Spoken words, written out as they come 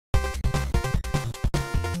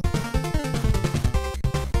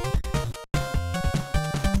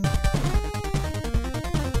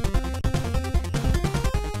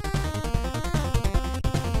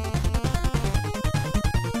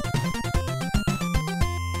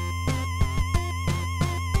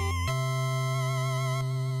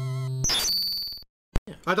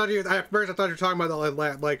I thought at first I thought you were talking about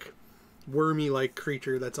that like wormy like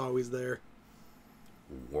creature that's always there.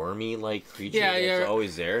 Wormy like creature that's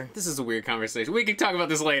always there. This is a weird conversation. We can talk about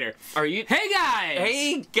this later. Are you? Hey guys!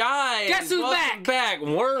 Hey guys! Guess who's Welcome back?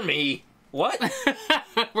 Wormy. What?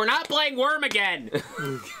 We're not playing Worm again.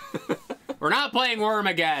 We're not playing Worm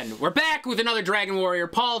again. We're back with another Dragon Warrior.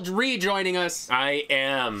 Paul rejoining us. I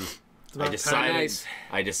am. I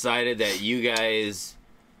decided that you guys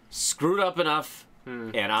screwed up enough,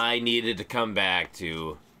 and I needed to come back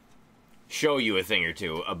to show you a thing or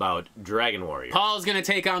two about Dragon Warrior. Paul's gonna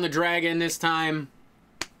take on the dragon this time.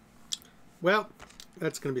 Well,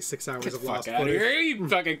 that's gonna be 6 hours of lost Fuck out of footage. here, you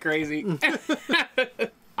fucking crazy.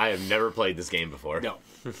 I have never played this game before. No.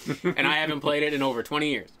 And I haven't played it in over 20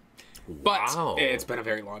 years. But Wow. it's been a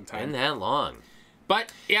very long time. Been that long.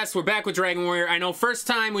 But yes, we're back with Dragon Warrior. I know first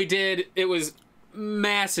time we did, it was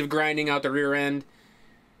massive grinding out the rear end.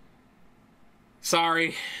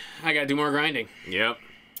 Sorry, I gotta do more grinding. Yep.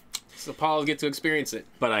 So Paul will get to experience it.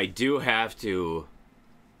 But I do have to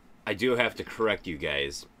correct you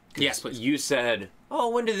guys. Yes, please. You said, oh,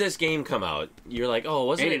 when did this game come out? You're like, oh,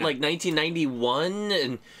 wasn't it like 1991?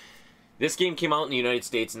 And this game came out in the United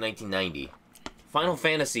States in 1990. Final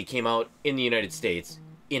Fantasy came out in the United States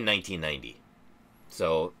in 1990.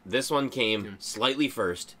 So this one came slightly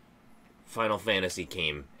first. Final Fantasy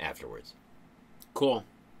came afterwards. Cool.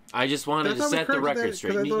 I just wanted to set the record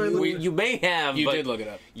straight. You may have, You but did look it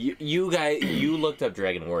up. You guys, you looked up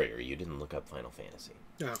Dragon Warrior. You didn't look up Final Fantasy.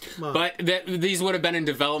 Yeah, well, But these would have been in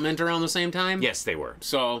development around the same time? Yes, they were.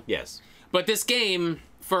 So, Yes. but this game,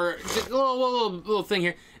 for just a little thing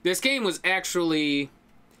here, this game was actually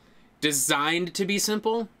designed to be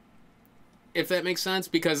simple, if that makes sense,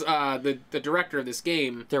 because the director of this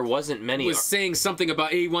game There wasn't many. was saying something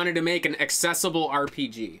about he wanted to make an accessible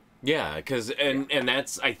RPG. Yeah, because and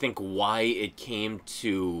that's I think why it came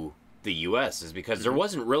to the U.S. is because there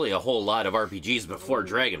wasn't really a whole lot of RPGs before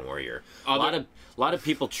Dragon Warrior. A lot of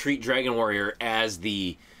people treat Dragon Warrior as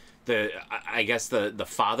the I guess the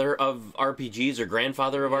father of RPGs or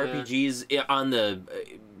grandfather of RPGs on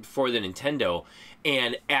for the Nintendo.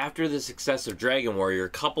 And after the success of Dragon Warrior,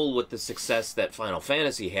 coupled with the success that Final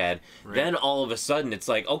Fantasy had, then all of a sudden it's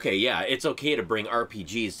like, okay, yeah, it's okay to bring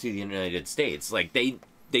RPGs to the United States. Like they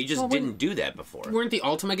just didn't do that before. Weren't the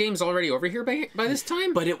Ultima games already over here by this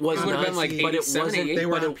time? But it was would have not. been like but it 87, wasn't. 88. they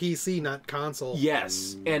were but on PC, not console.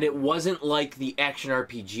 Yes, and it wasn't like the action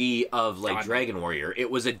RPG of like God, Dragon Warrior.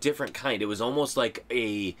 It was a different kind. It was almost like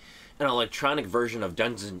an electronic version of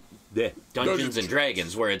Dungeons and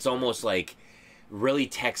Dragons, where it's almost like really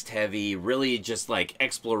text heavy, really just like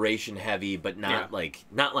exploration heavy, but not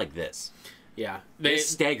like this. Yeah, This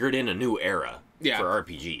staggered in a new era for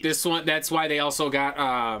RPGs. This one, that's why they also got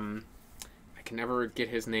I can never get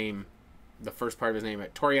his name, the first part of his name,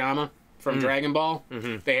 Toriyama from Dragon Ball.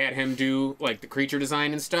 They had him do like the creature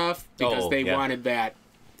design and stuff because they wanted that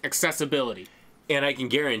accessibility. And I can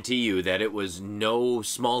guarantee you that it was no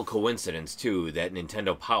small coincidence too that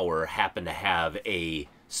Nintendo Power happened to have a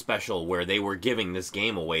special where they were giving this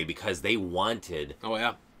game away because they wanted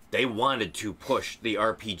to push the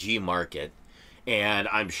RPG market. And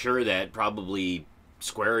I'm sure that probably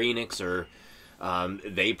Square Enix or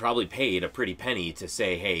they probably paid a pretty penny to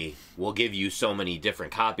say, hey, we'll give you so many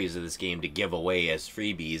different copies of this game to give away as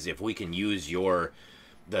freebies if we can use your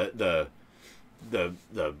the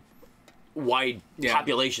wide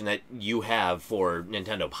population that you have for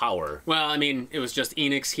Nintendo Power. Well, I mean, it was just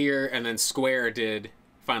Enix here, and then Square did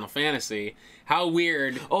Final Fantasy. How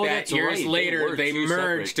weird that years later they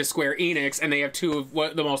merged to Square Enix, and they have two of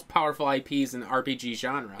the most powerful IPs in the RPG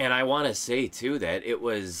genre. And I want to say, too, that it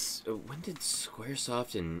was... When did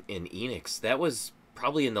Squaresoft and Enix... That was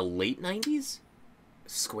probably in the late 90s?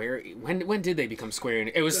 Square... When did they become Square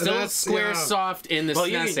Enix? It was still Squaresoft in the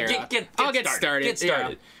SNES era. I'll get started. Get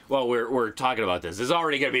started. Yeah. Well, we're talking about this. It's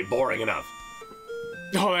already going to be boring enough.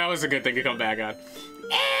 Oh, that was a good thing to come back on.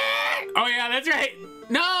 Oh, yeah, that's right.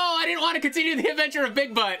 No, I didn't want to continue the adventure of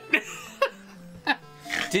Big Butt.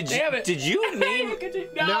 Did you name?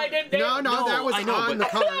 No, I didn't. No, that was on the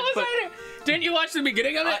cover. Didn't you watch the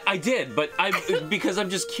beginning of it? I did, but because I'm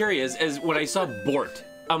just curious. As when I saw Bort,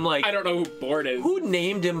 I'm like, I don't know who Bort is. Who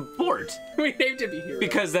named him Bort? We named him Hero.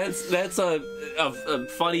 Because that's a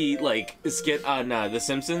funny like skit on The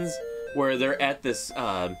Simpsons where they're at this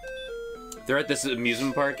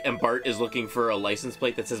amusement park and Bart is looking for a license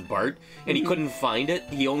plate that says Bart and he couldn't find it.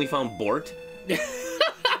 He only found Bort.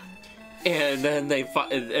 And then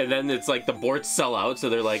and then it's like the Borts sell out, so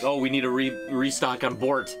they're like, oh, we need to restock on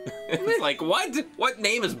Bort. It's like, what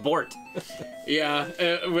name is Bort? Yeah,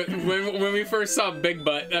 when we first saw Big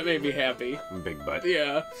Butt, that made me happy. Big Butt.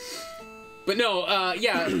 Yeah. But no,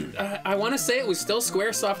 I want to say it was still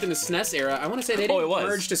Squaresoft in the SNES era. I want to say they didn't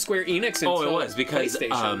merge to Square Enix until it was, because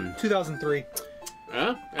PlayStation. 2003.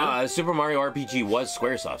 Super Mario RPG was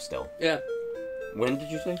Squaresoft still. Yeah. When did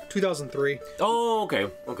you say? 2003. Oh,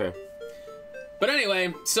 okay. But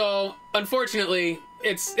anyway, so unfortunately,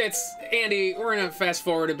 it's Andy. We're gonna fast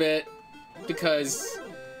forward a bit because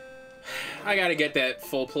I gotta get that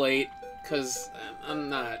full plate because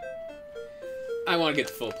I want to get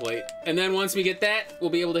the full plate, and then once we get that, we'll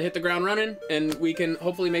be able to hit the ground running, and we can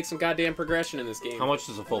hopefully make some goddamn progression in this game. How much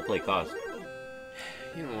does a full plate cost?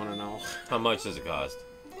 You don't want to know. How much does it cost?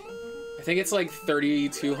 I think it's like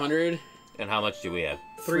 3,200. And how much do we have?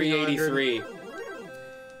 383.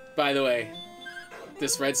 By the way,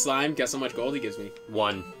 this red slime, guess how much gold he gives me?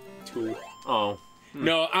 1. 2. Oh.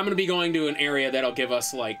 No, I'm going to be going to an area that'll give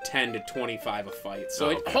us like 10 to 25 a fight. So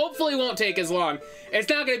it hopefully won't take as long. It's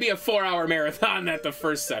not going to be a 4-hour marathon that the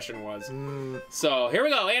first session was. So here we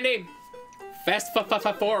go, Andy. Fast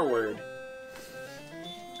forward.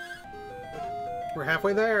 We're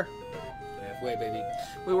halfway there. Halfway, baby.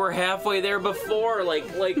 We were halfway there before, like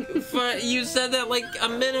you said that like a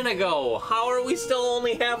minute ago. How are we still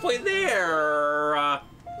only halfway there?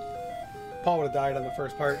 Paul would have died on the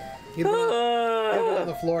first part. He'd been on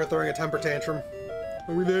the floor throwing a temper tantrum.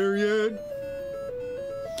 Are we there yet?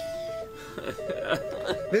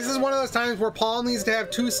 This is one of those times where Paul needs to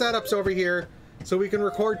have 2 setups over here so we can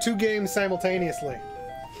record 2 games simultaneously.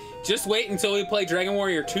 Just wait until we play Dragon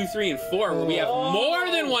Warrior 2, 3, and 4, where we have more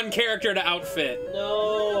than 1 character to outfit.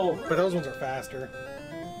 No. But those ones are faster.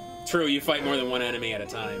 True, you fight more than 1 enemy at a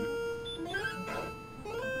time.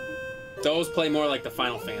 Those play more like the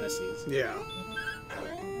Final Fantasies. Yeah.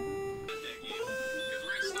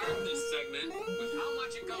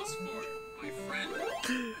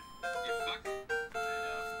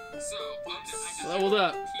 Leveled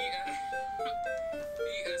up. PS2.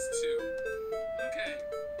 Okay.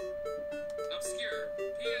 Obscure.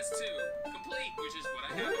 PS2. Complete, which is what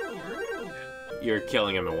I had before. You're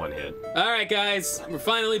killing him in 1 hit. Alright, guys. We're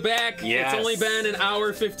finally back. Yes. It's only been an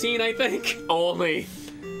hour 15, I think. Only.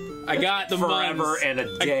 I got the Forever muns. and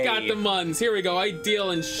a day. I got the muns. Here we go.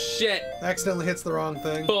 Ideal and shit. Accidentally hits the wrong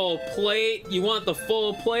thing. Full plate. You want the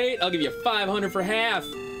full plate? I'll give you 500 for half.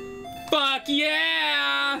 Fuck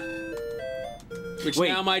yeah! Which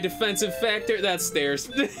now my defensive factor, that's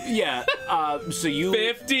stairs. Yeah, so you...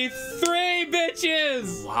 53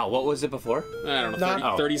 bitches! Wow, what was it before? I don't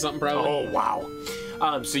know, 30 something probably. Oh,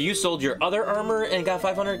 wow. So you sold your other armor and got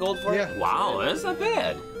 500 gold for it? Yeah. Wow, that's not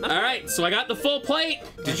bad. Alright, so I got the full plate.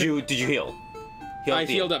 Did you heal? I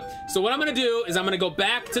healed up. So what I'm gonna do is I'm gonna go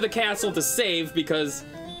back to the castle to save because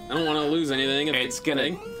I don't want to lose anything. It's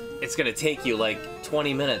gonna take you like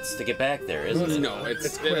 20 minutes to get back there, isn't it? No,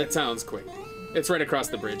 it sounds quick. It's right across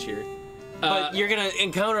the bridge here. But you're gonna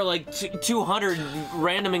encounter like 200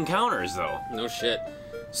 random encounters, though. No shit.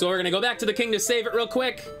 So we're gonna go back to the king to save it real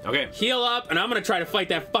quick. Okay. Heal up, and I'm gonna try to fight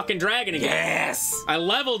that fucking dragon again. Yes! I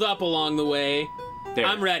leveled up along the way. There.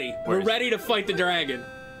 I'm ready. We're ready to fight the dragon.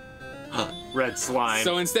 Red slime.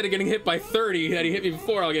 So instead of getting hit by 30 that he hit me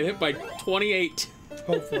before, I'll get hit by 28.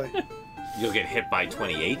 Hopefully. You'll get hit by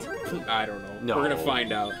 28? I don't know. No. We're gonna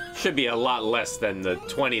find out. Should be a lot less than the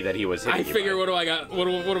 20 that he was hitting. I figure, what do I got? What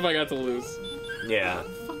have I got to lose? Yeah.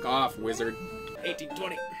 Fuck off, wizard.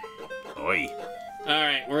 1820. Oi. All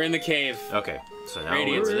right, we're in the cave. Okay, so now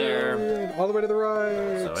Radiant's we're there. All the way to the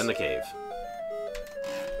right. So in the cave.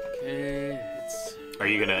 Okay. Are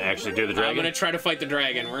you gonna actually do the dragon? I'm gonna try to fight the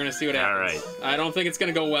dragon. We're gonna see what happens. All right. I don't think it's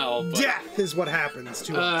gonna go well. But, Death is what happens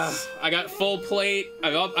to us. I got full plate.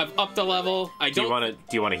 I've upped the level. Do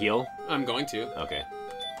you wanna heal? I'm going to. Okay.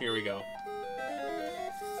 Here we go.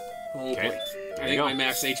 Oh Okay. boy. There I you think go. my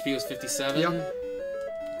max HP was 57. Yep.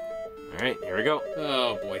 All right, here we go.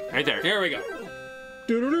 Oh boy. Right there. Here we go.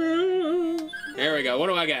 Doo-doo-doo. Here we go. What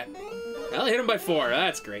do I got? Well, I hit him by 4.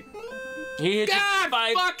 That's great. He hit God you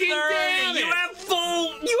by fucking 30. damn it! You have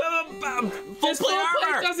full full This plate full plate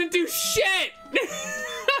armor. doesn't do shit.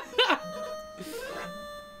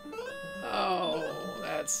 Oh,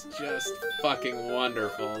 that's just fucking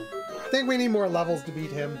wonderful. I think we need more levels to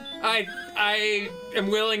beat him. I am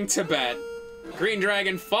willing to bet. Green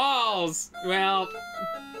Dragon falls. Well,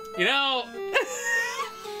 you know,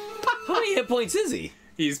 How many hit points is he?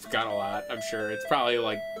 he's got a lot. I'm sure it's probably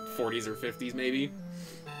like 40s or 50s, maybe.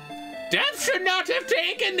 Death should not have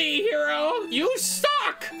taken thee, hero. You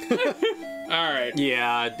suck. All right.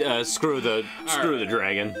 Yeah, screw the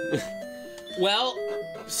dragon. Well,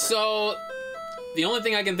 so the only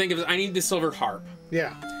thing I can think of is I need the silver harp.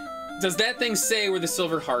 Yeah. Does that thing say where the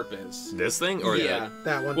silver harp is? This thing or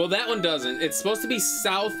That one. Well, that one doesn't. It's supposed to be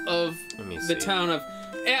south of the town of.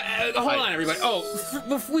 Hold on, everybody.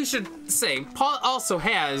 Oh, we should say Paul also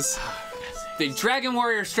has the Dragon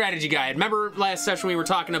Warrior strategy guide. Remember last session we were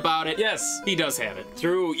talking about it? Yes, he does have it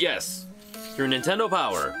through Nintendo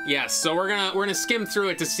Power. Yes, so we're gonna skim through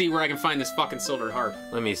it to see where I can find this fucking silver harp.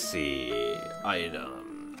 Let me see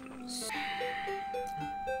items.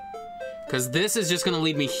 Because this is just gonna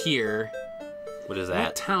lead me here. What is that?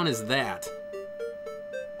 What town is that?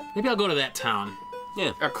 Maybe I'll go to that town.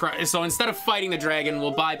 Yeah. So instead of fighting the dragon,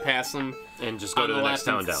 we'll bypass them and just go to the next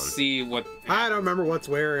town down. See what. I don't remember what's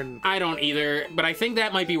where, and I don't either. But I think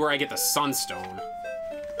that might be where I get the sunstone.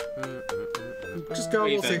 just go.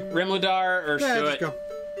 We'll see. Rimladar or Yeah, should just go.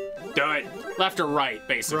 do it? Left or right,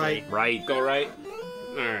 basically. Right. Go right.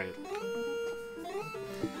 All right.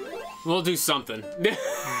 We'll do something.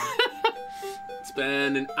 It's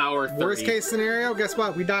been an hour 30. Worst case scenario, guess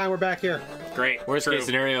what? We die. We're back here. Great. Worst case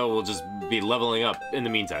scenario, we'll just be leveling up in the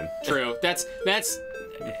meantime. True. That's.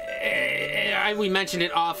 We mentioned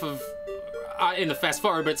it off of in the fast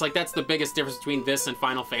forward, but it's like that's the biggest difference between this and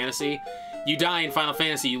Final Fantasy. You die in Final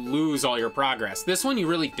Fantasy, you lose all your progress. This one, you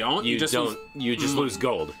really don't. You just lose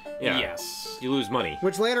gold. Yeah. Yes. You lose money.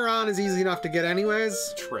 Which later on is easy enough to get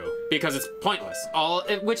anyways. True. Because it's pointless.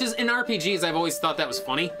 Which is in RPGs, I've always thought that was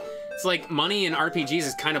funny. It's like money in RPGs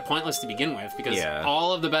is kind of pointless to begin with because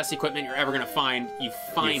all of the best equipment you're ever gonna find, you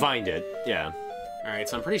find it. Yeah. All right,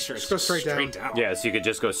 so I'm pretty sure it's just go straight down. Yeah, so you could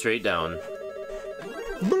just go straight down.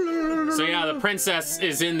 So yeah, the princess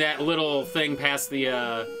is in that little thing past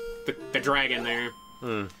the dragon there.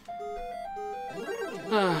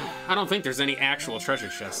 I don't think there's any actual treasure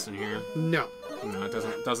chests in here. No. No,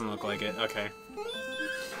 it doesn't look like it. Okay.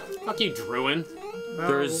 Fuck you, Druin.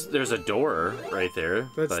 There's a door right there,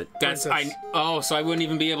 but so I wouldn't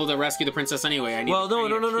even be able to rescue the princess anyway.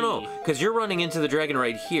 No, because you're running into the dragon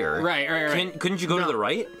right here. Right. Couldn't you go to the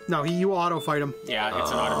right? No, you auto fight him. Yeah,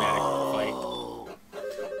 it's an automatic fight.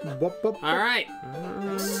 All right.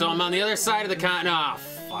 So I'm on the other side of the continent. Oh,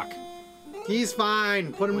 fuck. He's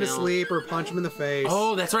fine. Put him to sleep or punch him in the face.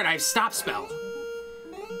 Oh, that's right. I have stop spell.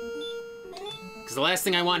 Because the last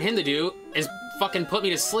thing I want him to do is fucking put me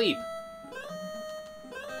to sleep.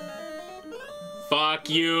 Fuck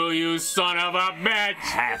you, you son of a bitch!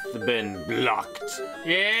 Hath been blocked.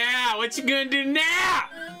 Yeah, what you gonna do now?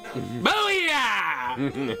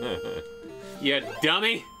 Booyah! You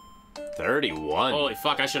dummy. 31. Holy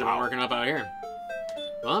fuck, I should have been working up out here.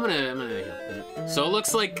 Well, I'm gonna. So it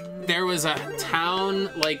looks like there was a town,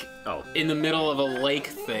 like, in the middle of a lake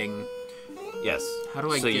thing. Yes. How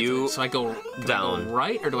do I get to it? So I go down. I go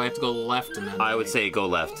right, or do I have to go left and then? I would say go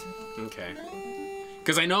left. Okay.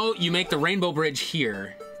 Because I know you make the rainbow bridge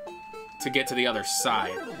here to get to the other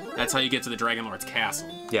side. That's how you get to the Dragon Lord's castle.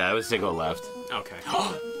 Yeah, I would say go left. Okay.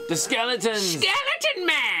 The skeleton! Skeleton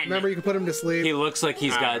man! Remember, you can put him to sleep. He looks like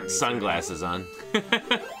he's got sunglasses on.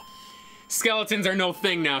 Skeletons are no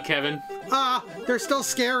thing now, Kevin. They're still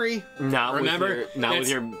scary. Not with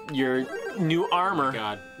your new armor. Oh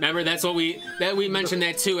God. Remember, that's what we mentioned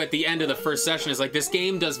that too at the end of the first session. Is like this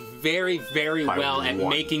game does very, very well at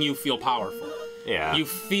making you feel powerful. Yeah. You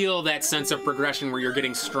feel that sense of progression where you're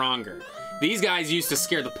getting stronger. These guys used to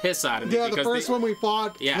scare the piss out of me. Yeah, the first one we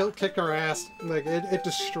fought, kicked our ass. Like, it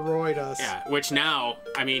destroyed us. Yeah, which now,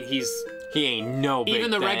 I mean, he ain't no big even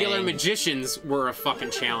the thing. regular magicians were a fucking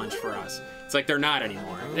challenge for us. It's like they're not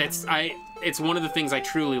anymore. It's one of the things I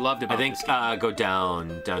truly loved about this game. Go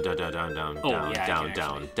down, down,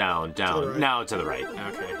 now to the right.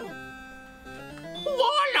 Okay.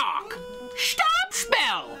 Warlock! Stop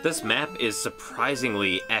spell! This map is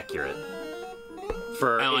surprisingly accurate.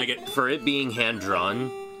 I like it. For it being hand-drawn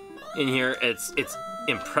in here, it's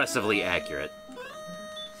impressively accurate.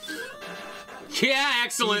 Yeah,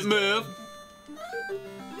 excellent move.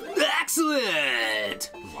 Excellent!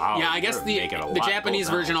 Wow. Yeah, I guess the Japanese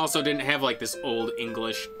version also didn't have like this old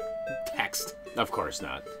English text. Of course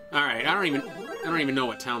not. All right, I don't even know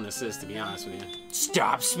what town this is, to be honest with you.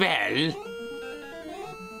 Stop spell.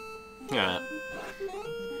 Yeah,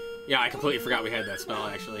 I completely forgot we had that spell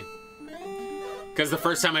actually. Because the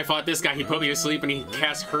first time I fought this guy, he put me to sleep and he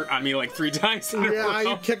cast hurt on me like 3 times in a row.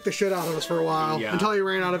 He kicked the shit out of us for a while until he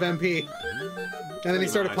ran out of MP. And then he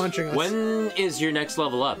started punching us. When is your next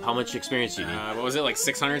level up? How much experience do you need? What was it, like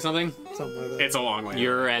 600 something? Something like that. It's a long way.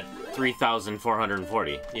 You're at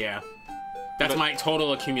 3,440. Yeah. That's my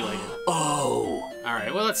total accumulated. Oh. All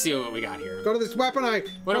right, well, let's see what we got here. Go to this weapon.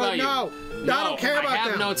 What about you? No, I don't care about I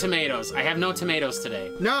have them. no tomatoes. I have no tomatoes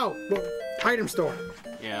today. No, well, item store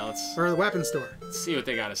Yeah, let's or the weapon store. see what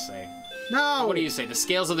they got to say. No. What do you say? The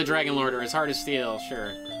scales of the Dragon Lord are as hard as steel.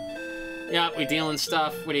 Sure. Yep, we dealing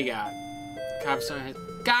stuff. What do you got? Cobblestone.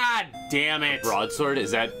 God damn it! Broadsword?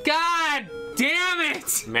 Is that God damn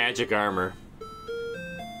it! magic armor?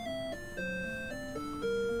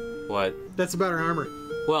 What? That's a better armor.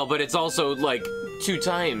 Well, but it's also like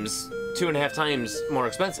 2.5 times more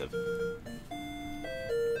expensive.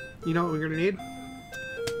 You know what we're gonna need?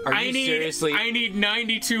 Are you seriously? I need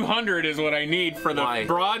 9,200 is what I need for the Why?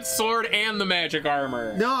 broadsword and the magic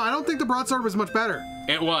armor. No, I don't think the broadsword was much better.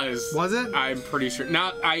 It was. Was it? I'm pretty sure.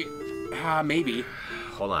 Maybe.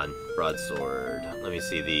 Hold on, broadsword. Let me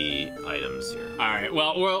see the items here. All right.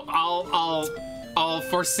 Well, I'll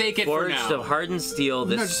forsake it for Forged now. of hardened steel,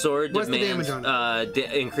 this No, sword what's the demands damage on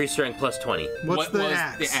increased strength plus 20. What's what the was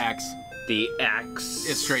axe? the axe? The axe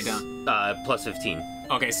It's straight down. Plus 15.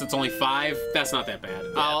 Okay, so it's only 5. That's not that bad.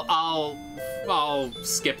 Yeah. I'll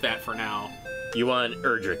skip that for now. You want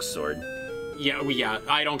Erdrick's sword? Yeah,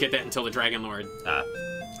 I don't get that until the Dragon Lord.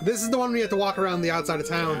 This is the one we have to walk around the outside of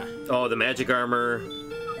town. Oh, the magic armor.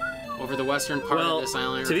 Over the western part Well, of this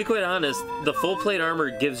island. to be quite honest, the full plate armor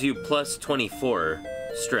gives you plus 24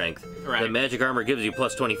 strength. Right. The magic armor gives you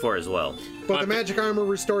plus 24 as well. But the magic armor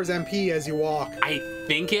restores MP as you walk. I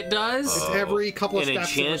think it does. It's every couple of An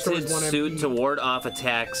steps it enchanted restores 1 suit MP. to ward off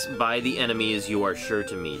attacks by the enemies you are sure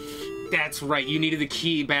to meet. That's right. You needed the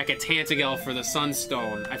key back at Tantagel for the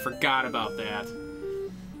Sunstone. I forgot about that.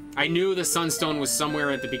 I knew the Sunstone was somewhere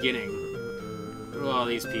at the beginning. What do all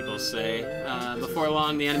these people say? Before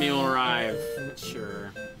long, the enemy will arrive.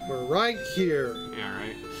 Sure. We're right here. All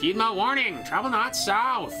right. Heed my warning. Travel not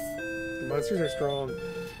south. The monsters are strong.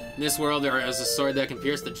 In this world, there is a sword that can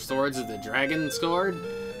pierce the swords of the dragon sword.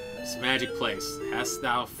 It's a magic place. Hast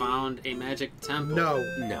thou found a magic temple? No.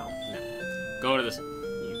 No. Go to this.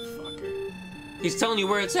 You fucker. He's telling you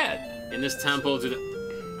where it's at. In this temple, do the.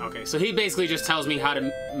 Okay, so he basically just tells me how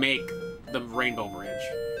to make the Rainbow Bridge.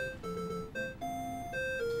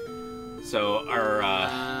 So our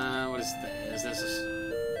What is this? Is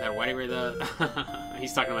this that wedding ring?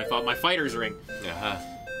 He's talking to my fighter's ring,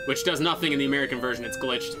 which does nothing in the American version. It's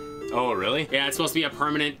glitched. Oh, really? Yeah, it's supposed to be a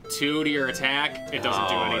permanent 2 to your attack. It doesn't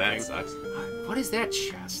do anything. That sucks. What is that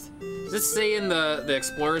chest? Does it say in the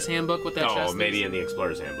Explorer's Handbook what that chest is? Oh, maybe in the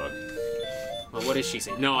Explorer's Handbook. Well, what does she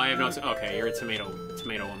say? No, I have no. Okay, you're a tomato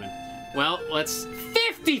woman. Well, let's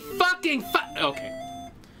 50 fucking okay.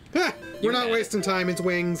 We're not wasting time. It's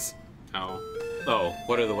wings. Oh. Oh,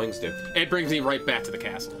 what do the wings do? It brings me right back to the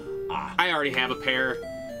castle. I already have a pair.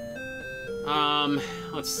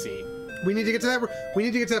 Let's see. We need to get to that. We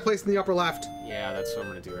need to get to that place in the upper left. Yeah, that's what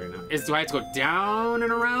I'm gonna do right now. Do I have to go down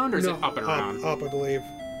and around, or is it up and around? Up, I believe.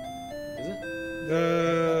 Is it?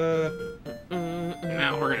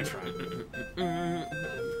 No, we're gonna try.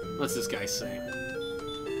 What's this guy say?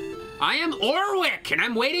 I am Orwick, and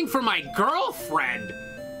I'm waiting for my girlfriend.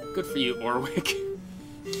 Good for you, Orwick.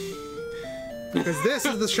 Because this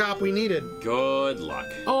is the shop we needed. Good luck.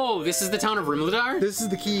 Oh, this is the town of Rimladar? This is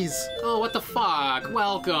the keys. Oh, what the fuck?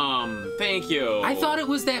 Welcome. Thank you. I thought it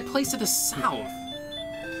was that place to the south.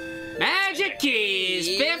 Magic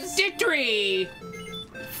keys, 53.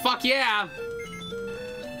 Fuck yeah.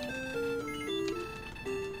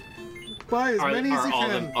 Buy as many as you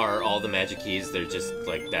can. Are all the magic keys? They're just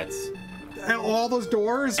like that's. And all those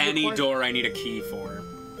doors. Any door I need a key for.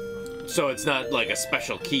 So it's not like a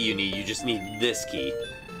special key you need. You just need this key.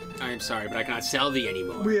 I'm sorry, but I cannot sell thee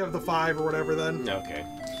anymore. We have the 5 or whatever then. Okay.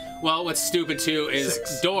 Well, what's stupid too is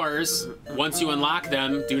 6. Doors, once you unlock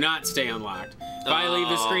them, do not stay unlocked. If I leave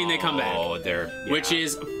the screen, they come back. Oh, they're. Yeah. Which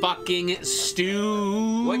is fucking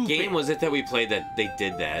stupid. What game was it that we played that they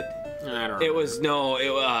did that? I don't know. It was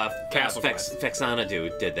Castle Quest.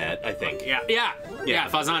 Fexanadu did that, I think. Yeah,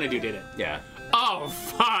 Fazanadu did it. Yeah. Oh,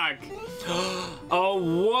 fuck. A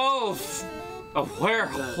wolf! A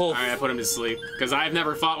werewolf! Alright, I put him to sleep. Because I've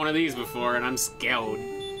never fought one of these before, and I'm scared.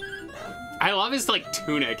 I love his, like,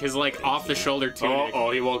 tunic. His, like, off-the-shoulder tunic.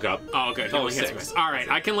 Oh, he woke up. Oh, good. Oh, 6. Alright,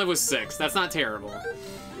 I can live with 6. That's not terrible.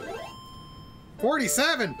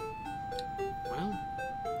 47. Well,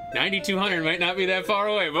 9,200 might not be that far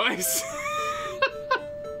away, boys.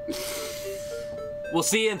 We'll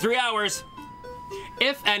see you in 3 hours.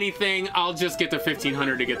 If anything, I'll just get the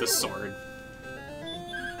 1,500 to get the sword.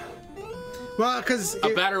 Well, because A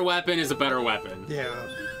better weapon is a better weapon. Yeah.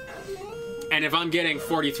 And if I'm getting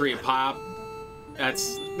 43 a pop,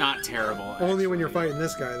 That's not terrible. Only when you're fighting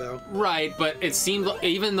this guy, though. Right, but it seemed like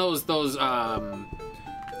even those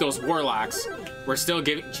warlocks were still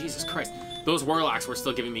giving. Jesus Christ, those warlocks were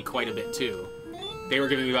still giving me quite a bit too. They were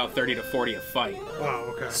giving me about 30 to 40 a fight.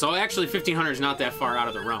 Wow. Okay. So actually, 1500 is not that far out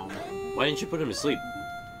of the realm. Why didn't you put him to sleep?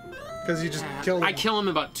 Because you just killed him. I kill him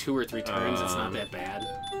about 2 or 3 turns. It's not that bad.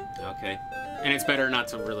 Okay. And it's better not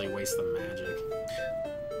to really waste the magic.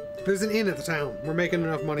 There's an inn at the town. We're making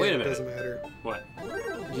enough money Wait a that it minute. doesn't matter. What?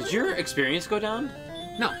 Did your experience go down?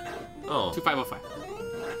 No. Oh. 2505.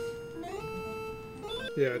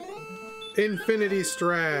 Yeah. Infinity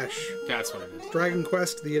Strash. That's what it is. Dragon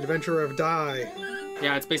Quest: The Adventure of Dai.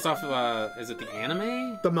 Yeah, it's based off of, is it the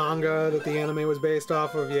anime? The manga that the anime was based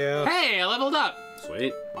off of, yeah. Hey, I leveled up!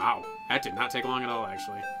 Sweet. Wow, that did not take long at all,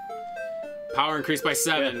 actually. Power increased by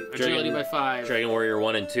 7, Yeah, agility by 5. Dragon Warrior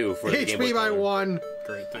 1 and 2 for the Game Boy HP by Color. 1.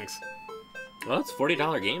 Great, thanks. Well, it's a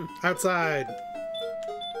 $40 game. Outside.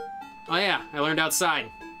 Oh yeah, I learned outside.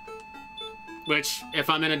 Which, if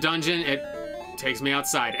I'm in a dungeon, it takes me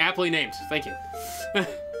outside. Aptly named, thank you.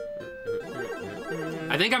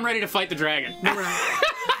 I think I'm ready to fight the dragon.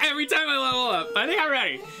 Every time I level up, I think I'm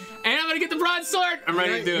ready. And I'm gonna get the broadsword. I'm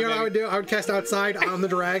ready to do it. You know what I would do? I would cast outside on the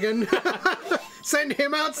dragon. Send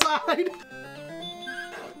him outside.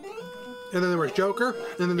 And then there was Joker.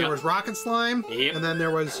 And then there was Rocket Slime. Yep. And then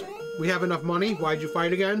there was, we have enough money. Why'd you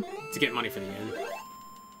fight again? To get money for the end.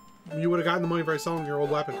 You would have gotten the money by selling your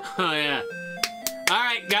old weapon. Oh yeah. All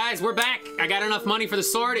right, guys, we're back. I got enough money for the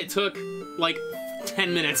sword. It took like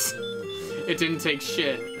 10 minutes. It didn't take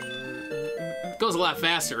shit. It goes a lot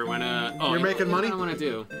faster when oh, You're making money? What I want to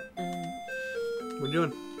do. What are you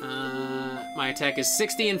doing? My attack is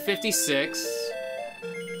 60 and 56.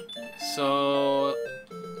 So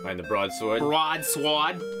Find the broadsword.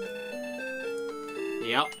 broadsword.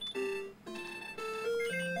 Yep.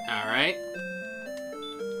 All right.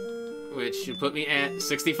 Which should put me at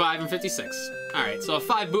 65 and 56. All right, so a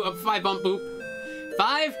 5 bump boop.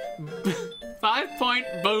 5-point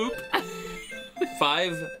boop.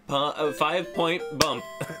 5-point bump.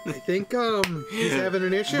 I think he's having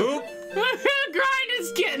an issue. Boop. Grind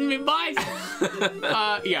is getting me, boys.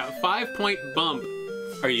 Yeah, 5-point bump.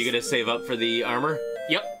 Are you gonna save up for the armor?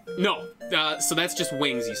 Yep. No. So that's just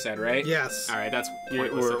wings, you said, right? Yes. All right, that's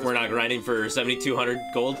pointless. We're not grinding for 7,200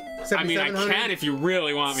 gold. I mean, I can if you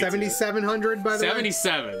really want me to. 7,700 by the way.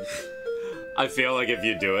 77. I feel like if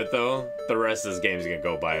you do it though, the rest of this game's gonna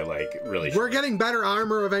go by like really. We're getting better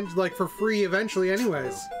armor like for free eventually,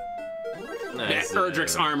 anyways.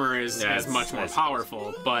 Erdrick's armor is much more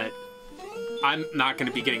powerful, but I'm not going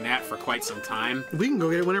to be getting that for quite some time. We can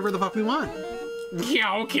go get it whenever the fuck we want.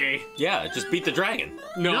 Yeah, okay. Yeah, just beat the dragon.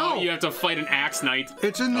 No, you have to fight an axe knight.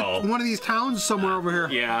 It's in one of these towns somewhere over here.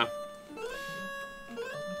 Yeah.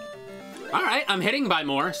 All right, I'm hitting by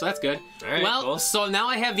more, so that's good. All right, well, cool. so now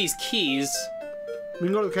I have these keys. We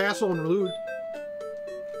can go to the castle and loot.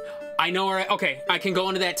 I know where. Okay, I can go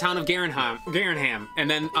into that town of Garenham, and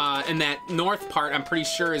then in that north part, I'm pretty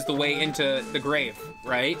sure is the way into the grave,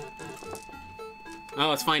 right? Oh,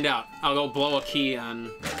 let's find out. I'll go blow a key on.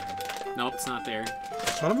 Nope, it's not there.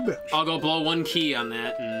 Son of a bitch. I'll go blow one key on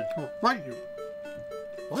that, and Oh, right, you.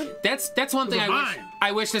 What? that's one thing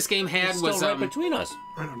I wish this game had It's was still right between us.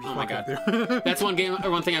 oh my god. That's one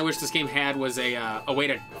thing I wish this game had was a way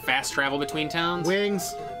to fast travel between towns.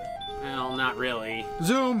 Wings. Well, not really.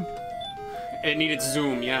 Zoom. It needed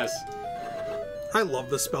zoom, yes. I love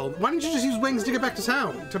this spell. Why didn't you just use wings to get back to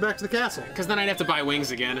town? Back to the castle? Because then I'd have to buy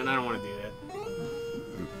wings again, and I don't want to do that.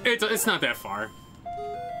 It's not that far.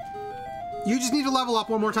 You just need to level up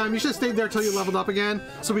one more time. You should have stayed there till you leveled up again,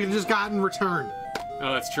 so we could have just gotten return.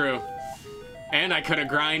 Oh, that's true. And I could have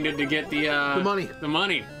grinded to get the money. The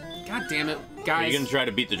money. God damn it, Are guys. you gonna try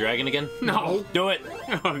to beat the dragon again? No. Do it.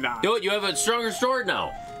 Oh, no. Do it. You have a stronger sword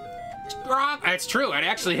now. That's true. I'd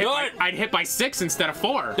actually hit. I'd hit by 6 instead of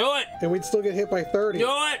 4. Do it. And we'd still get hit by 30. Do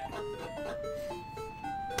it.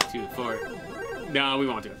 2, 4. No, we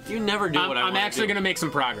won't do it. You never do what I want. I'm actually gonna make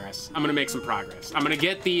some progress. I'm gonna make some progress. I'm gonna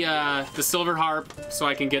get the silver harp so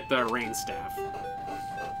I can get the rain staff.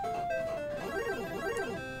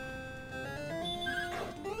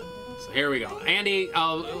 So here we go. Andy,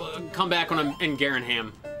 I'll come back when I'm in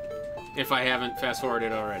Garenham, if I haven't fast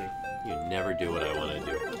forwarded already. You never do what I want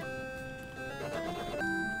to do.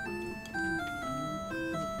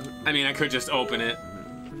 I mean, I could just open it.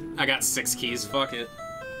 I got 6 keys. Fuck it.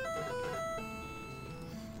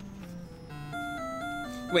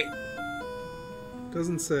 Wait.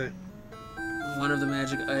 Doesn't say. One of the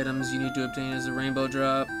magic items you need to obtain is a rainbow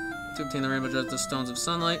drop. To obtain the rainbow drop, the Stones of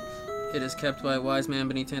Sunlight. It is kept by a wise man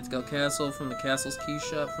beneath Tantagal Castle from the castle's key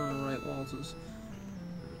shop from the right walls.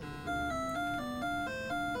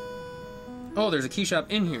 Oh, there's a key shop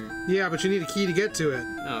in here. Yeah, but you need a key to get to it.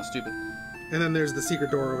 Oh, stupid. And then there's the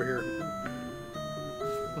secret door over here.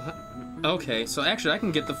 Okay, so actually I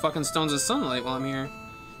can get the fucking Stones of Sunlight while I'm here.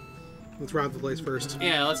 Let's rob the place first.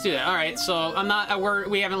 Yeah, let's do that. All right, so I'm not.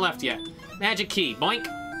 We haven't left yet. Magic key, boink.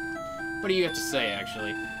 What do you have to say,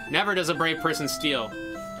 actually? Never does a brave person steal.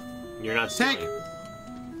 You're not Take.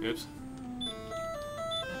 stealing. Oops.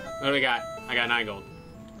 What do we got? I got 9 gold.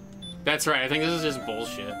 That's right. I think this is just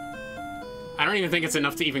bullshit. I don't even think it's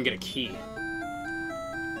enough to even get a key.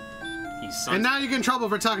 You sons. And now you get in trouble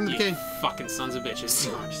for talking to the You king. fucking sons of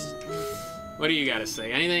bitches. What do you got to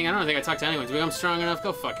say? Anything? I don't think I talked to anyone. Do you think I'm strong enough?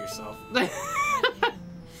 Go fuck yourself.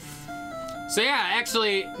 So yeah,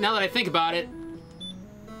 actually, now that I think about it,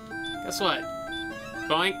 guess what?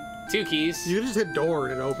 Boink. 2 keys. You just hit door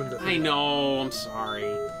and it opens it. I know, I'm sorry.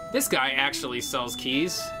 This guy actually sells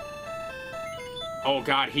keys. Oh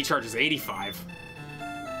god, he charges 85.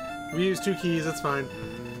 We use 2 keys, that's fine.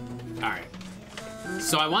 Alright.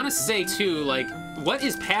 So I want to say too, like, what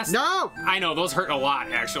is past... No! I know, those hurt a lot,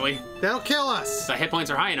 actually. That'll kill us! So hit points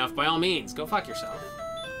are high enough, by all means, go fuck yourself.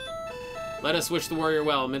 Let us wish the warrior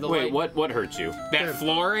well. Mid the Wait, light. what hurts you? That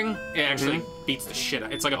flooring, it actually beats the shit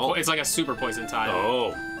out. It's like a it's like a super poison tile.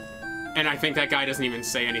 Oh. And I think that guy doesn't even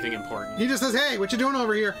say anything important. He just says, hey, what you doing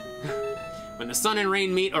over here? When the sun and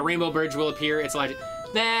rain meet, a rainbow bridge will appear. It's like,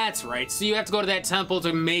 that's right. So you have to go to that temple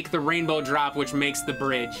to make the rainbow drop, which makes the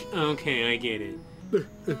bridge. Okay, I get it.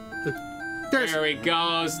 There's... There he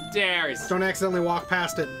goes. There's. Don't accidentally walk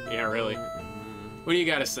past it. Yeah, really. What do you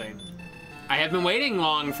gotta say? I have been waiting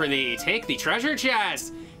long for thee. Take the treasure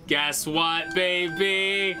chest. Guess what,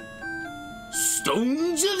 baby?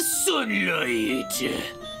 Stones of sunlight.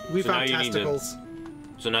 We So now found you need to- testicles.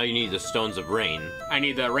 So now you need the stones of rain. I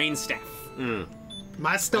need the rain staff.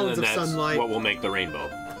 My And stones then of that's sunlight. what will make the rainbow.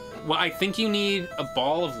 Well, I think you need a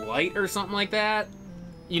ball of light or something like that.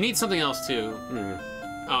 You need something else too.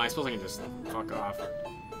 Oh, I suppose I can just fuck off.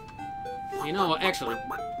 You know what? Actually,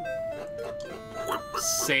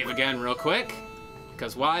 save again real quick.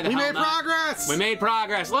 Because why the We hell made not? progress! We made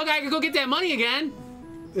progress. Look, I can go get that money again.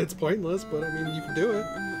 It's pointless, but I mean, you can do it.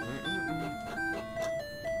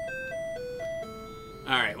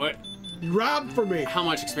 All right, what? You robbed for me. How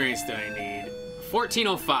much experience did I need?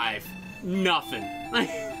 1405. Nothing.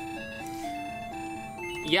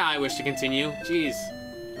 Yeah, I wish to continue. Jeez.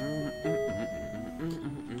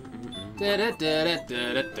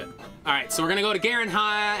 Alright, so we're gonna go to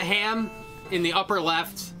Garenham in the upper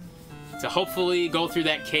left to hopefully go through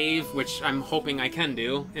that cave, which I'm hoping I can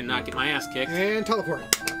do and not get my ass kicked. And teleport.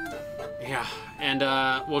 Yeah, and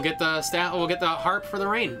we'll get the staff. We'll get the harp for the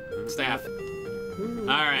rain staff. All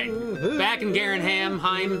right, back in Garenham.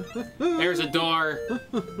 There's a door.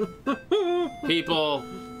 People,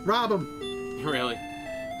 Rob him. really,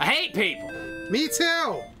 I hate people. Me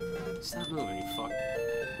too. Stop moving, you fuck.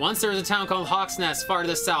 Once there was a town called Hawk's Nest, far to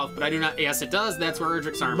the south, but I do not. Yes, it does. That's where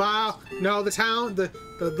Erdrick's army. Wow. No, the town, the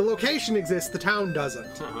location exists. The town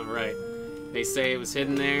doesn't. All right. They say it was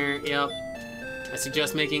hidden there. Yep. I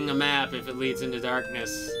suggest making a map if it leads into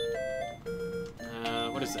darkness.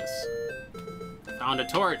 What is this? Found a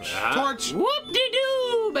torch. Torch.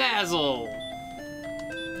 Whoop-de-doo, Basil.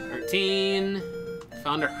 13.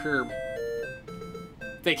 Found a herb.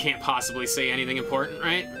 They can't possibly say anything important,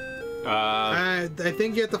 right? I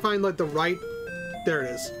think you have to find like the right. There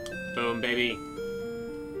it is. Boom, baby.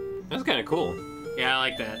 That's kind of cool. Yeah, I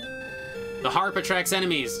like that. The harp attracts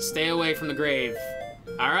enemies. Stay away from the grave.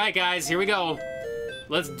 All right, guys, here we go.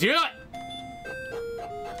 Let's do it.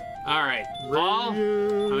 All right, Paul,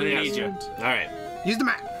 I'm gonna need you. All right, Use the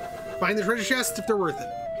map. Find the treasure chests if they're worth it.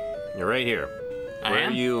 you're right here. I Where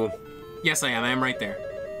am? are you? Yes, I am. I am right there.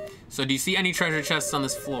 So, do you see any treasure chests on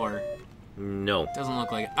this floor? No, Doesn't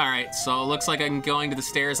look like it. All right, so it looks like I'm going to the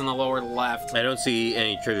stairs in the lower left. I don't see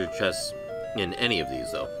any treasure chests in any of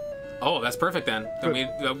these though. Oh, that's perfect then.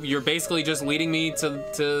 You're basically just leading me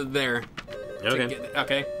to there. Okay.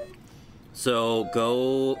 Okay. So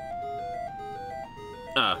go.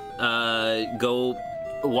 Go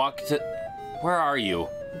walk to. Where are you?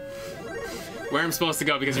 Where I'm supposed to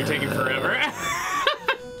go because you're taking forever.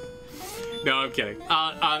 No, I'm kidding.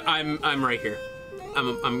 I'm right here.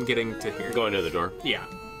 I'm getting to here. Going to the door. Yeah.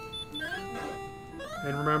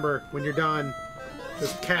 And remember, when you're done,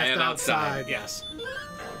 just I cast am it outside. Yes.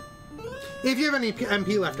 If you have any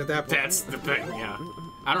MP left at that point. That's the thing, yeah.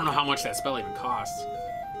 I don't know how much that spell even costs.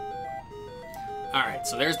 Alright,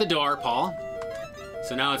 so there's the door, Paul.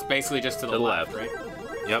 So now it's basically just to the left, right?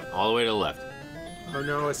 Yep, all the way to the left. Oh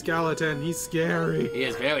no, a skeleton. He's scary. He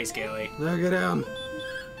is very scaly. Look at him.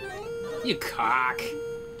 You cock.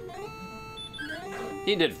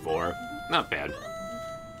 He did 4. Not bad.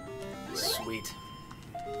 Sweet.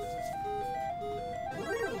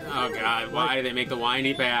 Oh god, why do they make the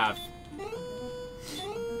windy path?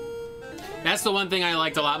 That's the one thing I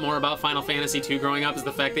liked a lot more about Final Fantasy II growing up, is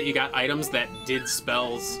the fact that you got items that did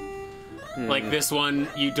spells. Like this one,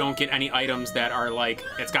 you don't get any items that are like,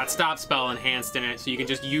 it's got stop spell enhanced in it, so you can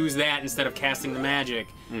just use that instead of casting the magic.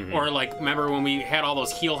 Or like, remember when we had all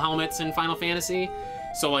those heal helmets in Final Fantasy?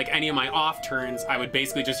 So like any of my off turns, I would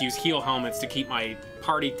basically just use heal helmets to keep my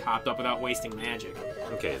party topped up without wasting magic.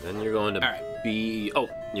 Okay, then you're going to Alright. be... Oh,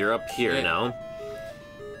 you're up here now.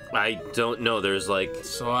 I don't know, there's like...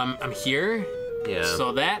 So I'm here? Yeah.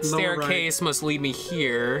 So that Lower staircase must lead me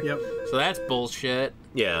here. Yep. So that's bullshit.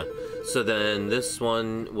 Yeah. So then this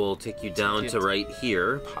one will take you down to right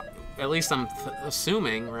here. At least I'm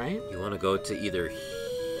assuming, right? You want to go to either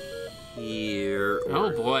here or Oh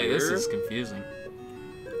boy, here. this is confusing.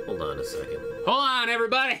 Hold on a second. Hold on,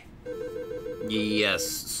 everybody! Yes,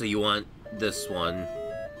 so you want this one.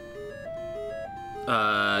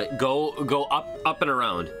 Go up and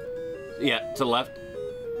around. Yeah, to the left.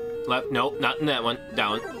 Left, no, not in that one.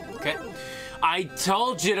 Down. Okay. I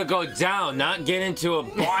told you to go down, not get into a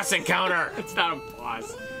boss encounter. It's not a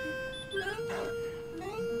boss.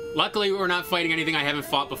 Luckily, we're not fighting anything I haven't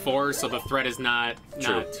fought before, so the threat is not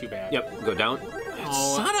too bad. Yep, go down.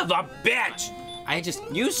 Oh. Son of a bitch!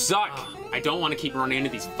 You suck. I don't want to keep running into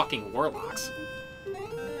these fucking warlocks.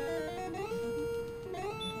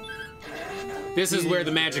 This is where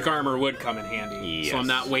the magic armor would come in handy, so I'm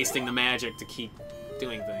not wasting the magic to keep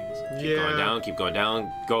doing things. Keep going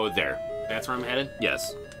down, go there. That's where I'm headed?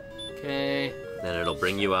 Yes. Okay. Then it'll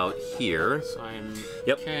bring you out here. So I'm...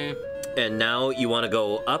 Yep. Okay. And now you want to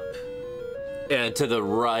go up and to the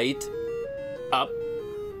right. Up.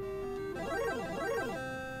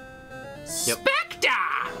 Yep. Spectre!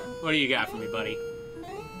 What do you got for me, buddy?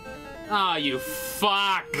 Oh, you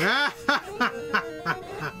fuck!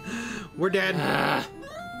 We're dead.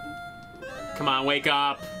 Come on, wake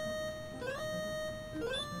up.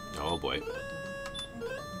 Oh boy.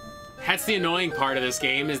 That's the annoying part of this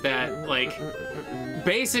game, is that, like,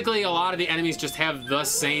 basically a lot of the enemies just have the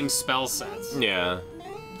same spell sets. Yeah.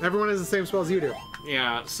 Everyone has the same spells you do,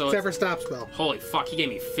 Yeah, so except for stop spell. holy fuck, he gave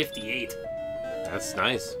me 58 That's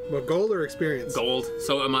nice. What, gold or experience? gold.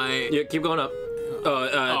 So am I... Yeah, keep going up.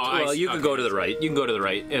 Well, you can go to the right. You can go to the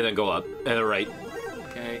right and then go up and the right.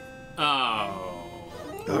 Okay. Oh.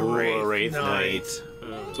 The Ooh, Wraith Knight.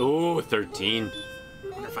 Ooh, 13. I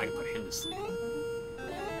wonder if I can put him to sleep.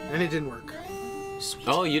 And it didn't work. Sweet.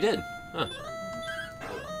 Oh, you did. Huh.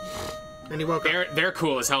 And he woke up. They're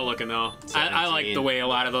cool as hell looking though. I like 17. the way a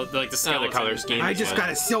lot of the skeleton color scheme. I just got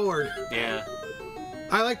a sword. Yeah.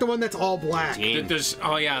 I like the one that's all black.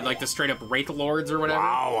 Oh yeah, like the straight up Wraith Lords or whatever.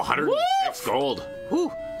 Wow, 106 gold.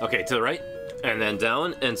 Whew. Okay, to the right, and then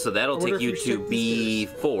down, and so that'll wonder take you if we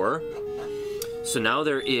to should B4. So now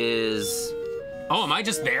there is... Oh, am I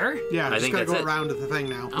just there? Yeah, I just think gotta that's go it. around to the thing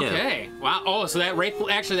now. Yeah. Okay. Wow. Oh, so that Wraith,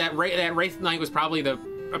 actually that Wraith Knight was probably a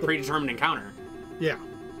predetermined encounter. Yeah.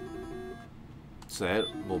 So that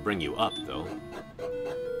will bring you up, though.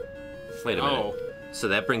 Wait a minute. Oh. So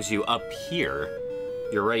that brings you up here.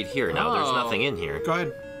 You're right here now. There's Oh. nothing in here. Go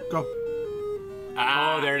ahead. Go.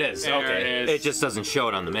 Ah, Oh, there it is. there Okay. it is. Just doesn't show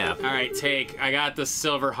it on the map. All right, take. I got the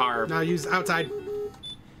silver harp. Now use outside.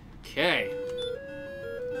 Okay.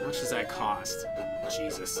 How much does that cost?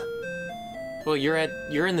 Jesus. Well, you're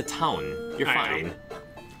in the town. You're I fine. know.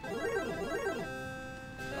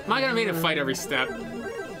 Am I gonna make a fight every step?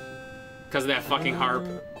 Because of that fucking harp.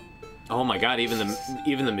 Oh my god, even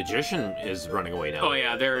the magician is running away now. Oh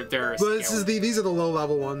yeah, they're. Well, these are the low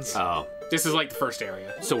level ones. Oh. This is like the first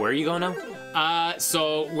area. So where are you going now?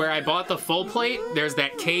 So where I bought the full plate, there's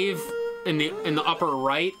that cave in the upper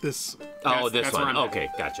right. This. Oh, That's- this that's where one. I'm at. Okay,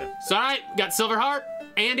 gotcha. So all right, got silver harp.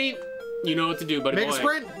 Andy, you know what to do, buddy Make boy. a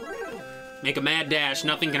sprint. Make a mad dash.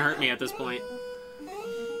 Nothing can hurt me at this point.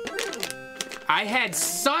 I had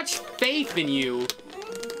such faith in you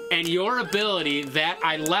and your ability that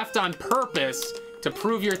I left on purpose to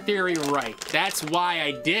prove your theory right. That's why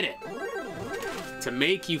I did it. To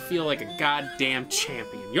make you feel like a goddamn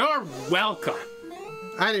champion. You're welcome.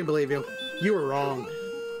 I didn't believe you. You were wrong.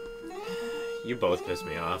 You both pissed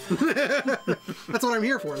me off. That's what I'm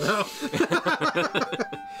here for, though.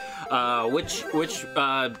 Which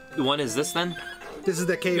one is this then? This is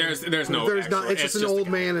the cave. There's no There's actual- not. It's just an a old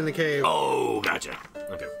cave. man in the cave. Oh, gotcha.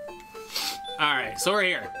 Okay. All right, so we're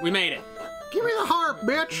here. We made it. Give me the harp,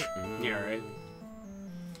 bitch. Yeah, all right.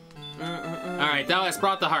 All right, Dallas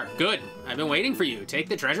brought the harp. Good. I've been waiting for you. Take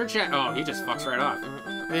the treasure chest. Oh, he just fucks right off.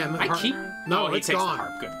 Man, the I harp. keep. No, oh, he it's takes gone. the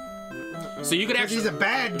harp. Good. So you could Because actually... he's a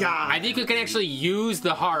bad guy. I think you can actually use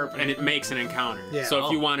the harp and it makes an encounter. Yeah. So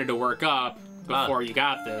if you wanted to work up before you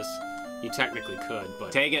got this, you technically could,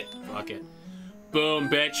 but... Take it. Fuck it. Boom,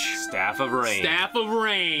 bitch. Staff of Rain. Staff of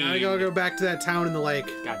Rain. Now we gotta go back to that town in the lake.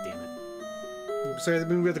 God damn it. So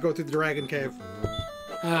we have to go through the dragon cave.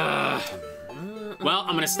 Well,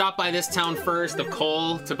 I'm gonna stop by this town first of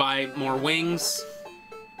Cole to buy more wings.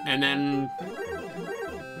 And then...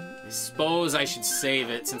 I suppose I should save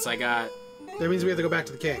it since I got... That means we have to go back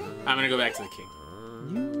to the king. I'm gonna go back to the king.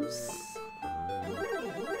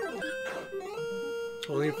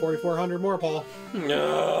 Only need 4,400 more, Paul.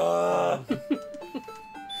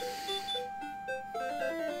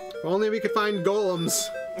 If only we could find golems.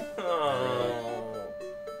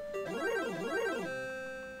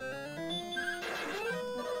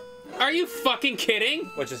 Are you fucking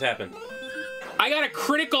kidding? What just happened? I got a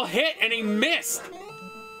critical hit and he missed.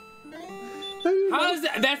 How is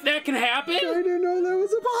that? That can happen? I didn't know that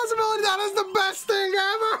was a possibility. That is the best thing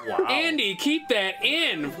ever. Wow. Andy, keep that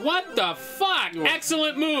in. What the fuck?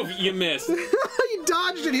 Excellent move. You missed. He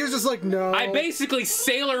dodged it. He was just like, no. I basically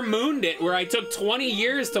Sailor Mooned it, where I took 20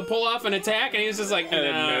 years to pull off an attack, and he was just like,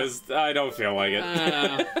 no. I don't feel like it.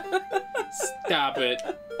 Stop it.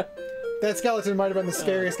 That skeleton might have been the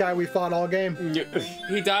scariest guy we fought all game.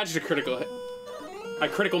 He dodged a critical hit. I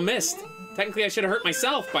critical missed. Technically, I should have hurt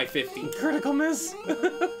myself by 50. Critical miss.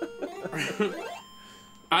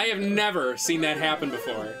 I have never seen that happen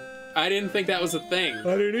before. I didn't think that was a thing.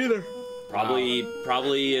 I didn't either.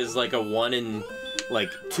 Probably is like a 1 in like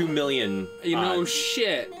 2 million. You know,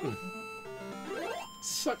 shit.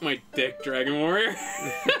 Suck my dick, Dragon Warrior.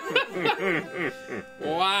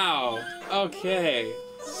 Wow. Okay.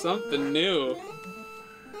 Something new.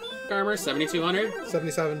 Armor, 7,200?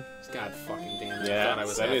 77. God fucking damn it. I Yeah, thought I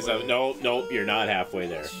was 77. halfway. Nope, you're not halfway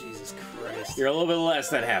there. Jesus Christ. You're a little bit less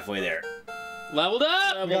than halfway there. Leveled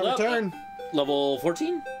up! We got a turn. Level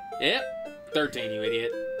 14? Yep. 13, you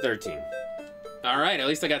idiot. 13. Alright, at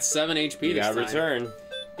least I got 7 HP You this got time. return.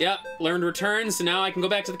 Yep, learned return, so now I can go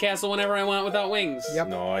back to the castle whenever I want without wings. Yep.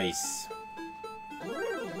 Nice.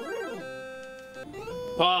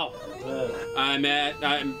 Paul,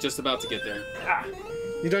 I'm just about to get there.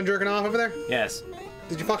 You done jerking off over there? Yes.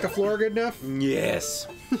 Did you fuck the floor good enough? Yes.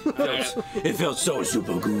 It felt so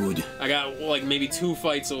super good. I got like maybe 2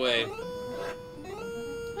 fights away.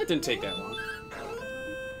 That didn't take that long.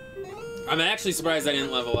 I'm actually surprised I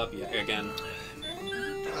didn't level up yet again.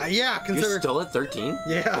 Yeah, consider. You're still at 13?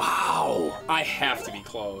 Yeah. Wow. I have to be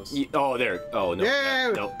close. Oh, there. Oh, no.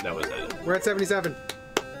 Yeah. Nope, that was it. We're at 77.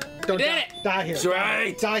 Don't did die. it. Die here. That's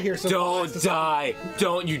right. Die here. So Don't die.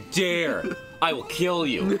 Don't you dare. I will kill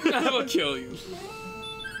you. I will kill you.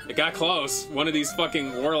 It got close. One of these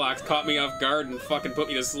fucking warlocks caught me off guard and fucking put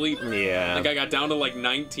me to sleep. Yeah. I think I got down to like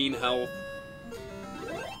 19 health.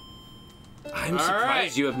 I'm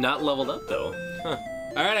surprised you have not leveled up, though. Huh.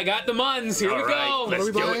 All right, I got the muns. Here we All go. right, What are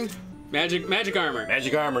we Let's do buying? it. Magic armor.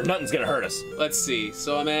 Magic armor. Nothing's gonna hurt us. Let's see.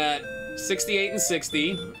 So I'm at 68 and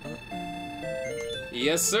 60.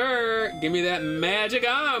 Yes, sir. Give me that magic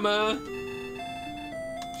armor.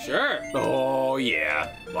 Sure. Oh, yeah.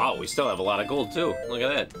 Wow, we still have a lot of gold, too. Look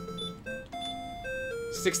at that.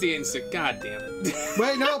 68 and 6. God damn it.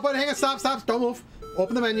 Wait, no, but hang on. Stop. Don't move.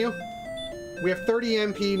 Open the menu. We have 30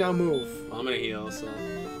 MP. Now move. Well, I'm gonna heal, so.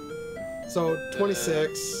 So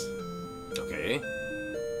 26. Okay.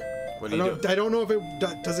 What do you do? I don't know if it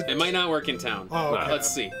does it. It might not work in town. Oh, okay. Let's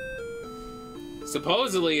see.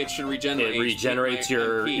 Supposedly it should regenerate. It regenerates my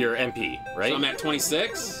your MP. MP, right? So I'm at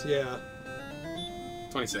 26. Yeah.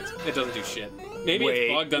 26. It doesn't do shit. Maybe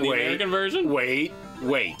it's bugged on the American version. Wait.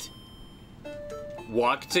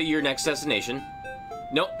 Walk to your next destination.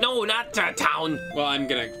 No, not town. Well, I'm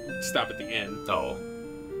gonna stop at the inn. Oh.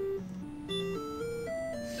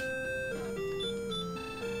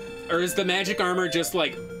 Or is the magic armor just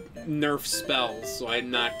like nerf spells, so I'm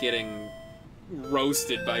not getting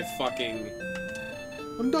roasted by fucking...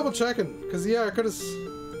 I'm double checking, because yeah, I could have...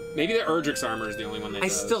 Maybe the Erdrick's armor is the only one that I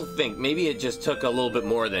does. still think maybe it just took a little bit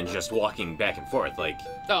more than just walking back and forth. Like,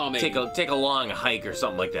 Oh, maybe. take a long hike or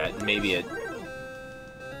something like that. Maybe it.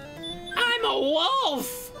 I'm a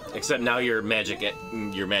wolf! Except now your magic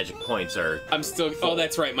points are. I'm still... Full. Oh,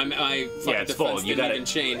 that's right. My fucking Yeah, it's defense full. You didn't gotta even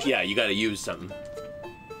change. Yeah, you gotta use something.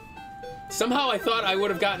 Somehow I thought I would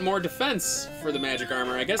have gotten more defense for the magic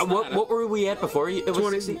armor. I guess not. What were we at before? It was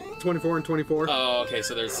 20, 24 and 24. Oh, okay,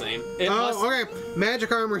 so they're the same. It Oh, must... okay. Magic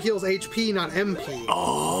armor heals HP, not MP.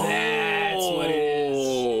 Oh, That's what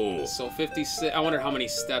it is. So 56... I wonder how many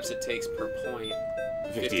steps it takes per point.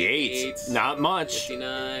 58. Not much.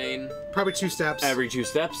 59... Probably 2 steps. Every 2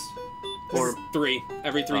 steps. Or 3.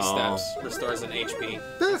 Every 3 Oh. steps restores an HP.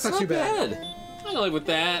 That's not too bad. I can live with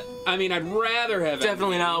that. I mean, I'd rather have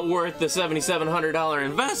Definitely not worth the $7,700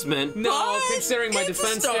 investment. No, but considering my it's a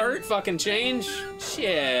defense start. didn't fucking change.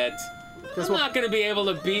 Shit. Guess I'm what? not gonna be able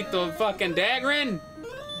to beat the fucking Dagrin.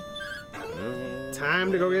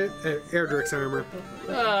 Time to go get Erdrick's armor.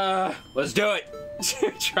 Let's do it.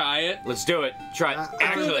 Try it. Let's do it. Try.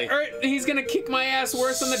 Actually, He's gonna kick my ass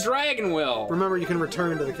worse than the dragon will. Remember, you can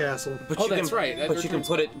return to the castle. but Oh, you that's can, right. That But you can returns-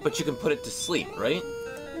 put it. But you can put it to sleep, right?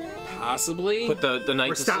 Possibly. Put the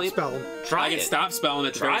knight Or to stop sleep. spell. Try I it. can stop spelling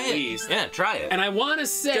at the Try very it. least. Yeah, try it. And I want to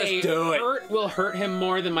say, Just do it. hurt will hurt him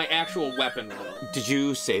more than my actual weapon will. Did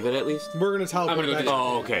you save it at least? We're gonna teleport I'm gonna go back. do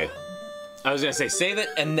Oh, okay. I was gonna say save it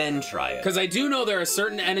and then try it. Because I do know there are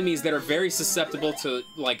certain enemies that are very susceptible to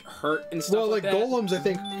like hurt and stuff Well, like that. golems, I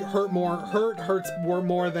think hurts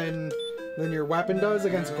more than your weapon does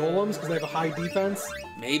against golems because they have a high defense.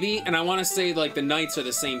 Maybe, and I want to say like the knights are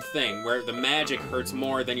the same thing, where the magic hurts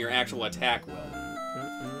more than your actual attack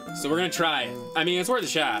will. So we're gonna try it. I mean, it's worth a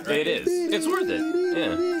shot, right? It is. It's worth it.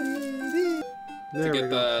 Yeah. There we get go.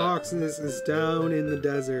 the- Hawksness is down in the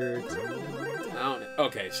desert,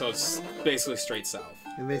 Okay, so it's basically straight south.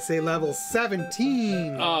 and they say level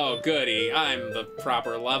 17. Oh, goody. I'm the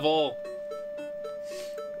proper level.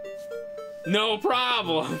 No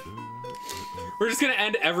problem. We're just gonna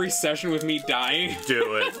end every session with me dying.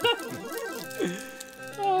 Do it.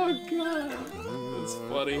 Oh, God. That's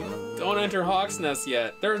funny. Don't enter Hawk's Nest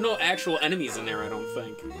yet. There are no actual enemies in there, I don't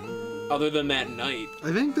think. Other than that knight.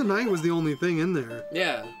 I think the knight was the only thing in there.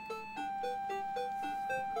 Yeah.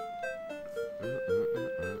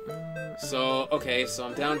 So, okay, so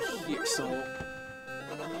I'm down here, so...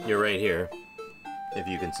 You're right here, if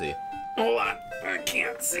you can see. Hold on, I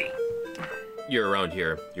can't see. You're around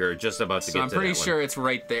here. You're just about to So get I'm to pretty that sure it's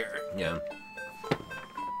right there. one. Yeah.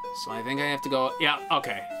 So I think I have to go... Yeah,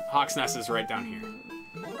 okay. Hawk's Nest is right down here.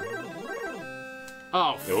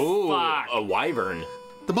 Oh, Ooh, fuck. a wyvern.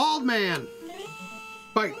 The bald man.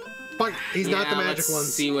 Bite. He's not the magic let's one.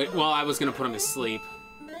 see what... Well, I was gonna put him to sleep.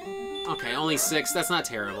 Okay, only 6. That's not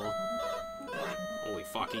terrible. Holy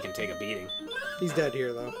fuck, he can take a beating. He's dead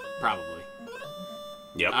here though. Probably.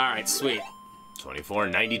 Yep. Alright, sweet.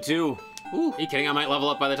 2492. Ooh, are you kidding? I might level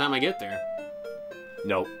up by the time I get there.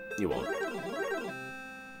 Nope, you won't.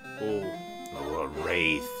 Ooh. Oh, a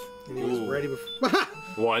wraith. And he was Ooh. ready before.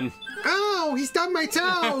 1. Oh, he stubbed my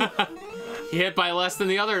toe. He hit by less than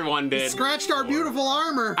the other one He did. scratched our beautiful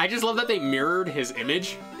armor. I just love that they mirrored his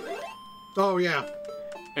image, Oh yeah.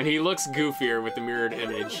 and he looks goofier with the mirrored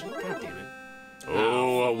image. God damn it.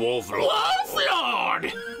 Oh, a wolf.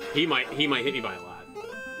 Wolflord! He might hit me by a lot.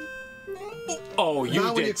 Oh, you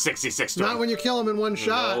Not when did you- 66 to Not him. when you kill him in one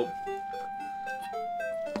shot. Nope.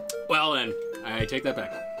 Well then, I take that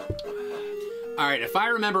back. Alright, if I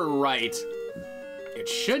remember right, it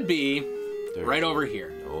should be right over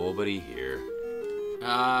here. Nobody here.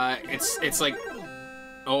 It's like...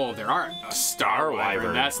 Oh, there are a star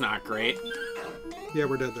wyvern. That's not great. Yeah,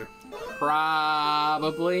 we're dead there.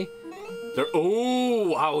 Probably. There.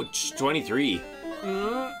 Oh, ouch. 23.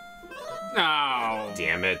 Oh,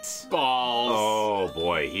 Damn it. balls. Oh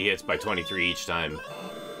boy, he hits by 23 each time.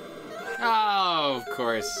 Oh, of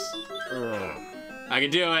course. I can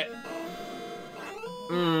do it.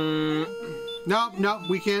 No,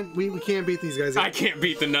 we can't. We can't beat these guys. Yet. I can't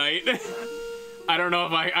beat the knight. I don't know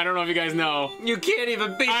if you guys know. You can't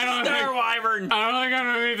even beat I don't Star think- Wyvern. I don't think I'm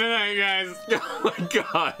gonna beat the knight, guys. Oh my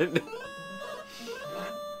god.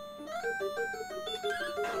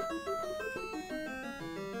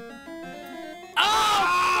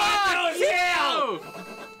 Oh,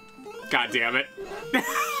 fuck you! God damn it.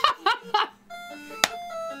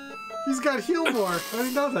 He's got heal more. I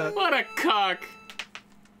didn't know that. What a cuck.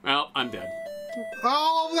 Well, I'm dead.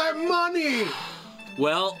 All that money.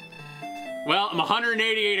 Well, I'm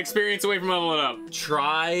 188 experience away from leveling up.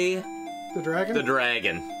 try The dragon. the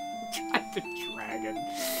dragon. The dragon.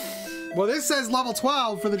 Well, this says level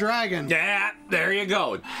 12 for the dragon. Yeah, there you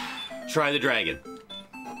go. Try the dragon.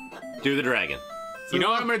 Do the dragon. You know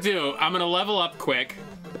what I'm gonna do? I'm gonna level up quick,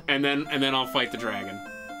 and then I'll fight the dragon.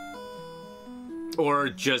 Or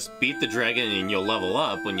just beat the dragon and you'll level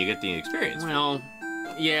up when you get the experience. Well,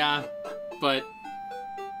 yeah, but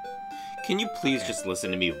Can you please just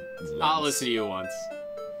listen to me once? I'll listen to you once.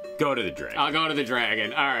 Go to the dragon. I'll go to the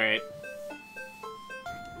dragon. All right.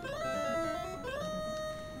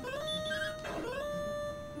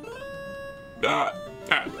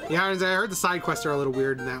 Yeah, I heard the side quests are a little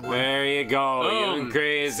weird in that one. There you go. Boom. You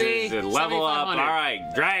crazy. See? Level up. All 7,500. right,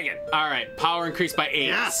 dragon. All right, power increased by 8.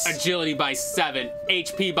 Yes. Agility by 7.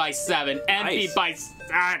 HP by 7. MP Nice. by 6.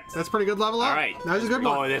 That's pretty good level up. All right. That was a good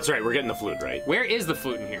one. Oh, that's right. We're getting the flute, right? Where is the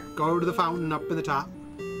flute in here? Go to the fountain up in the top.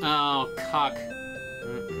 Oh, cock.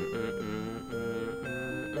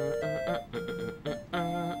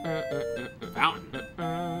 Fountain.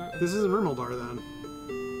 This is a Murmildar then.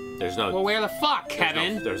 There's no. Well, where the fuck,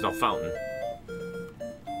 Kevin? There's no fountain.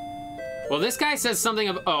 Well, this guy says something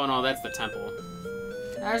of. Oh no, that's the temple.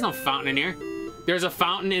 There's no fountain in here. There's a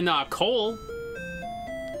fountain in coal.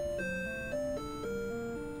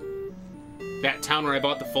 That town where I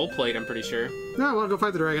bought the full plate, I'm pretty sure. No, I want to go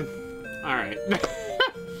fight the dragon. All right.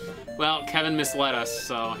 Well, Kevin misled us,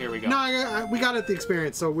 so here we go. No, we got it the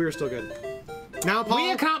experience, so we're still good. Now, Paul.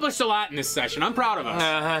 We accomplished a lot in this session. I'm proud of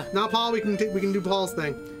us. Now, Paul, we can do Paul's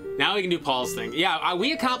thing. Now we can do Paul's thing. Yeah,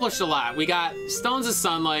 we accomplished a lot. We got Stones of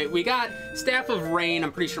Sunlight. We got Staff of Rain.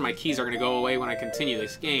 I'm pretty sure my keys are going to go away when I continue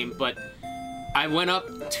this game, but I went up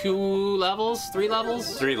 2 levels, 3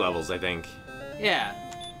 levels? 3 levels, I think. Yeah.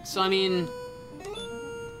 So, I mean,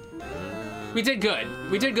 we did good.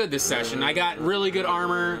 We did good this session. I got really good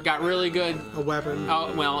armor, got really good... A weapon.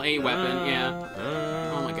 Oh, well, a weapon,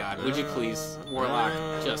 yeah. Oh my god, would you please, Warlock,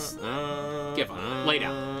 just give up. Lay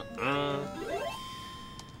down.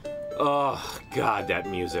 Oh, God, that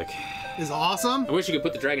music. Is awesome. I wish you could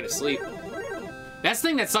put the dragon to sleep. That's the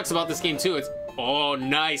thing that sucks about this game, too. It's, oh,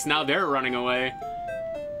 nice, now they're running away.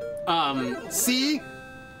 See?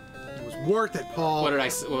 It was worth it, Paul. What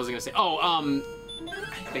was I gonna say? Oh,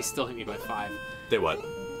 they still hit me by 5. They what?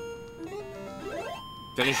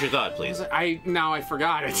 Finish your thought, please. Now I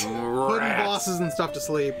forgot it. Putting bosses and stuff to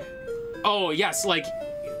sleep. Oh, yes, like,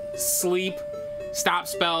 sleep, stop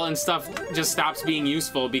spell, and stuff just stops being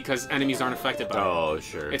useful because enemies aren't affected by it. Oh,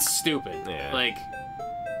 sure. It's stupid. Yeah. Like,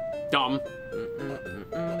 dumb.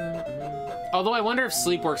 Although I wonder if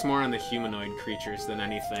sleep works more on the humanoid creatures than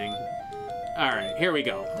anything. Alright, here we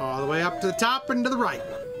go. All the way up to the top and to the right.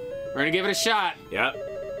 We're gonna give it a shot. Yep.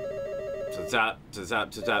 To the top, to the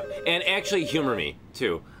top, to the top. And actually humor me,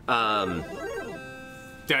 too.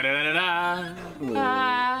 Da-da-da-da-da.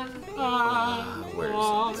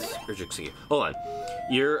 Where's this? Urgency. Hold on.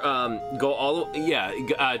 You're go all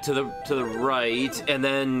the to the right, and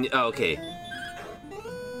then okay.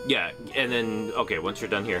 Yeah, and then okay. Once you're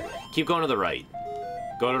done here, keep going to the right.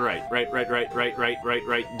 Go to the right,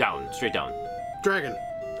 right, down, straight down. Dragon.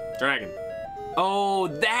 Dragon. Oh,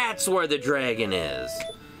 that's where the dragon is.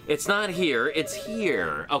 It's not here. It's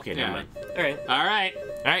here. Okay, never mind. All right. Alright.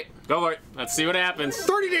 All right. Go for it. Let's see what happens.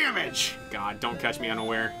 30 damage. God, don't catch me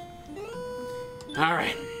unaware.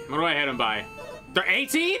 Alright. What do I hit him by? They're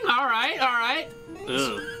 18? Alright, alright.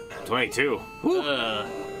 Ugh. 22. Ugh.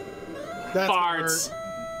 That's Farts.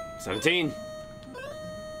 17.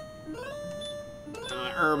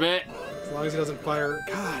 Herb it. As long as he doesn't fire.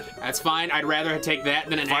 God. That's fine. I'd rather take that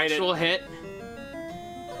than an Fight it. actual hit.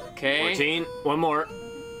 Okay. 14. One more.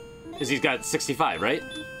 Because he's got 65, right?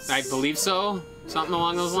 I believe so. Something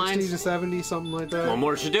along those 60 lines. to 70, something like that. One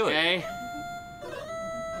more should do it. Okay.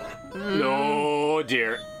 No,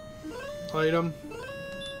 dear. Item.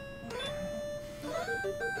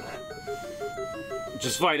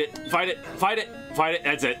 Just fight it. Fight it. Fight it. Fight it.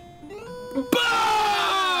 That's it.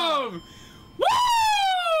 Boom!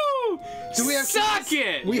 Woo! Do we have Suck keys?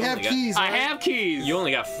 it! We You have only got- keys. I right? have keys. You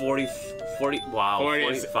only got 40 wow, 40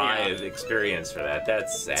 45 experience for that.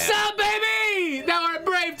 That's sad. Sup, baby? Thou art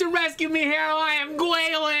brave to rescue me, hero. I am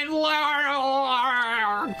Gwalen.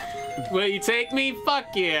 Will you take me? Fuck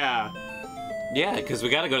yeah. Yeah, because we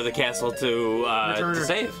got to go to the castle to Return her.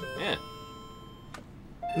 save. Yeah.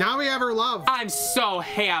 Now we have her love. I'm so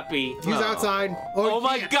happy. Use outside. Oh you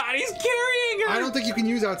my can't. God, he's carrying her. I don't think you can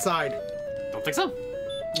use outside. Don't think so.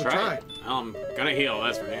 We'll Try. I'm gonna heal,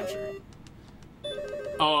 that's for damn sure.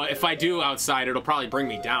 Oh, if I do outside, it'll probably bring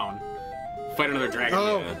me down. Fight another dragon.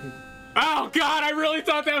 Oh. Yeah. Oh God, I really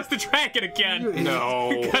thought that was the dragon again.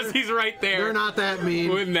 No. Because he's right there. They're not that mean.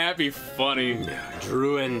 Wouldn't that be funny?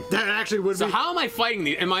 Druin. That actually would So be. how am I fighting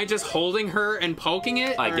these? Am I just holding her and poking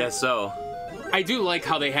it? I or- guess so. I do like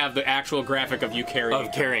how they have the actual graphic of you carrying.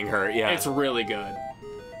 Of carrying her, yeah. It's really good.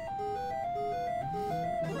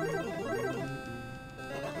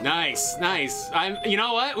 Nice, nice. You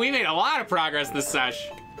know what? We made a lot of progress this sesh.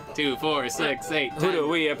 2, 4, 6, 8, 10. Who do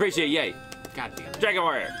we appreciate? Yay. God damn it. Dragon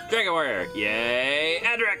Warrior. Dragon Warrior. Yay.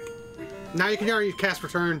 Edric. Now you can already cast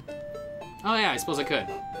return. Oh yeah, I suppose I could.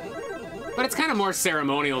 But it's kind of more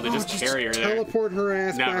ceremonial to just carry her there. Teleport her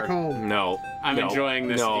ass back home. No. I'm enjoying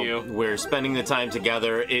this view. We're spending the time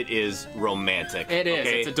together. It is romantic. It is.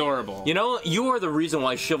 Okay? It's adorable. You know, you are the reason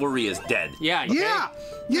why chivalry is dead. Yeah. Yeah!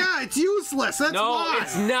 Yeah, it's useless. That's No, why.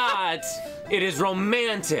 it's not. It is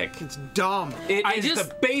romantic. It's dumb. It is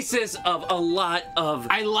the basis of a lot of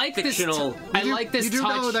fictional. You do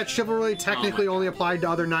know that chivalry technically only applied to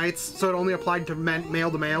other knights, so it only applied to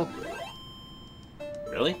male to male?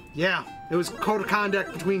 Really? Yeah. It was code of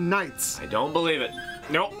conduct between knights. I don't believe it.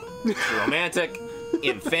 Nope. It's romantic.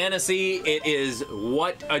 In fantasy, it is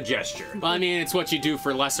what a gesture. Well, I mean, it's what you do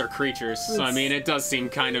for lesser creatures, so I mean, it does seem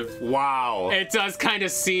kind of... Wow. It does kind of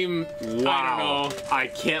seem... Wow. I don't know. I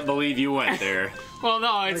can't believe you went there. Well,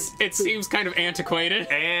 no, it seems kind of antiquated.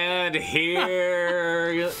 And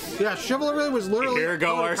here... Yeah, chivalry was literally... Here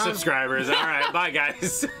go our subscribers. All right, bye,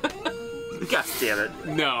 guys. God damn it.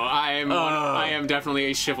 No, I am definitely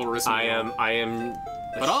a chivalrous man. I am...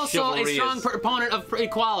 But also a strong proponent of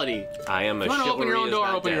equality. I am a chivalry. If you want to open your own door,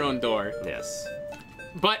 open your dead. own door. Yes.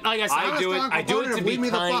 But like I said, I do it to be leave me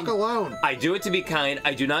the fuck kind. alone. I do it to be kind.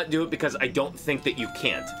 I do not do it because I don't think that you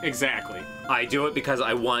can't. Exactly. I do it because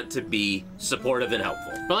I want to be supportive and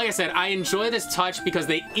helpful. But like I said, I enjoy this touch because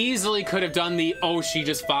they easily could have done the, oh, she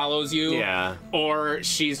just follows you. Yeah. Or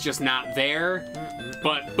she's just not there.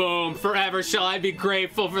 But boom, forever shall I be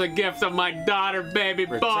grateful for the gift of my daughter, baby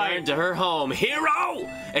boy. Return to her home, hero!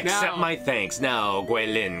 Accept Now- my thanks. Now,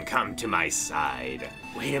 Guilin, come to my side.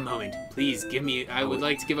 Wait a moment. Please give me, I would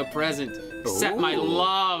like to give a present. Accept my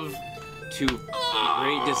love. To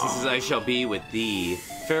great distances I shall be with thee.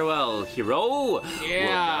 Farewell, hero. Yeah. Wilt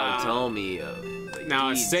thou tell me Now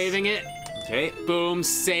I'm deeds? saving it. Okay. Boom,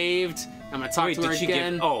 saved. I'm gonna talk Wait, to her did she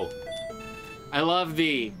again. give... Oh, I love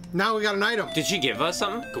thee. Now we got an item. did she give us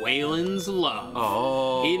something? Gwaelin's love.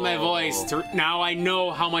 Oh. Heed my voice. Now I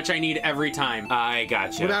know how much I need every time. I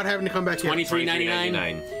gotcha. Without having to come back here.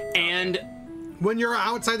 $23.99. And When you're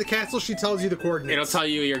outside the castle, she tells you the coordinates. it'll tell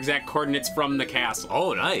you your exact coordinates from the castle.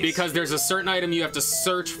 Oh, nice. Because there's a certain item you have to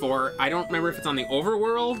search for. I don't remember if it's on the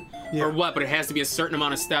overworld Yeah. or what, but it has to be a certain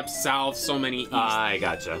amount of steps south, so many east. I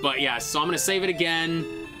gotcha. But yeah, so I'm gonna save it again.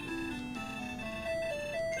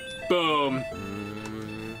 Boom.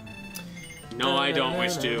 No, I don't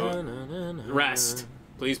wish to. Rest.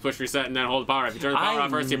 Please push reset and then hold power. If you turn the power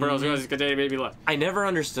off first, your pearls continue baby left. I never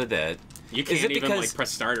understood that. You can't Is it even because... like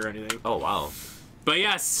press start or anything. Oh, wow. But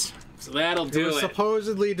yes, so that'll It do was it.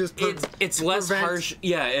 supposedly just It's less prevent- harsh.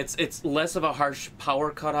 Yeah, it's less of a harsh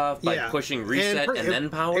power cutoff by pushing reset and then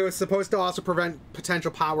power. It was supposed to also prevent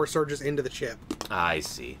potential power surges into the chip. I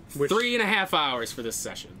see. Which 3.5 hours for this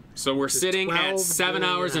session. So we're sitting at 12 7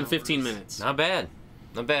 hours and 15 hours. minutes. Not bad.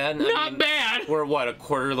 Not bad. Not bad. We're what, a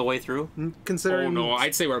quarter of the way through? considering Oh no,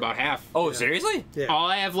 I'd say we're about half. Oh, seriously? yeah, All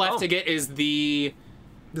I have left Oh. to get is the.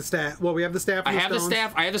 the staff. Well, we have the staff. I And have the stones.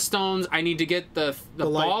 staff. I have the stones. I need to get the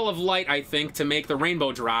light. ball of light. I think to make the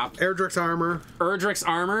rainbow drop. Erdrick's armor. Erdrick's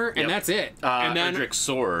armor, and Yep. that's it. And then Erdrick's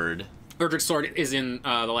sword. Erdrick's sword is in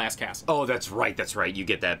the last castle. Oh, that's right. That's right. You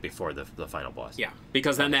get that before the final boss. Yeah,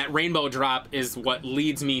 because then that rainbow drop is what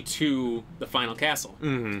leads me to the final castle.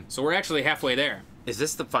 Mm-hmm. So we're actually halfway there. Is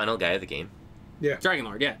this the final guy of the game? Yeah. Dragon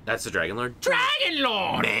Lord, yeah. That's the Dragon Lord? Dragon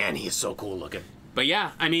Lord! Man, he's so cool looking. But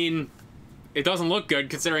yeah, I mean, it doesn't look good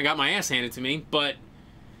considering I got my ass handed to me, but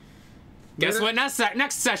guess what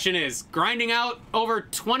next session is? Grinding out over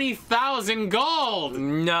 20,000 gold!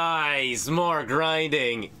 Nice. More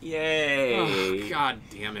grinding. Yay. Oh, God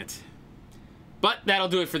damn it. But that'll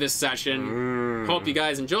do it for this session. Hope you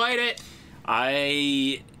guys enjoyed it.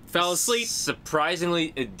 I Fell asleep.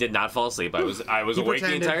 Surprisingly, it did not fall asleep. I was awake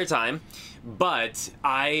pretended. the entire time. But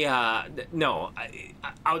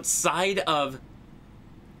outside of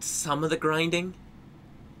some of the grinding,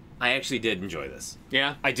 I actually did enjoy this.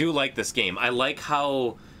 Yeah? I do like this game. I like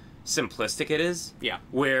how simplistic it is. Yeah.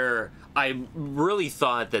 Where I really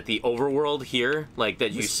thought that the overworld here, like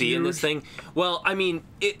that you see in this thing, well, I mean,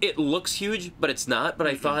 it looks huge, but it's not. But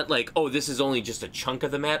I thought, like, oh, this is only just a chunk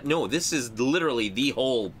of the map. No, this is literally the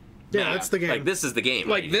whole Yeah, map. that's the game. Like, this is the game.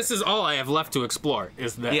 Like, this is all I have left to explore,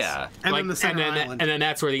 is this. Yeah. And Like, then the center island. and then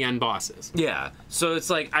that's where the end boss is. Yeah. So it's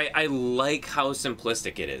like, I like how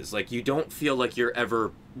simplistic it is. Like, you don't feel like you're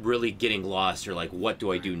ever really getting lost or like, what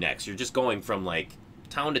do I do next? You're just going from, like,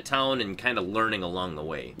 town to town and kind of learning along the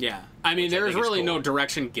way. Yeah. I mean, Which I there's think is really cool. no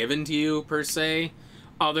direction given to you, per se,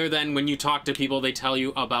 other than when you talk to people, they tell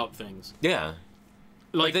you about things. Yeah.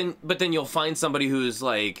 Like, But then you'll find somebody who's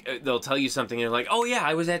like, they'll tell you something and you're like, oh yeah,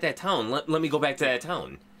 I was at that town. Let me go back to that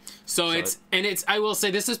town. So it's I will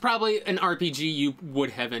say this is probably an RPG you would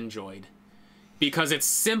have enjoyed because it's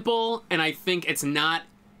simple and I think it's not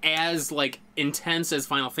as like intense as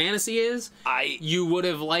Final Fantasy is, you would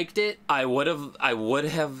have liked it. I would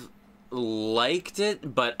have liked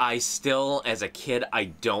it, but I still, as a kid, I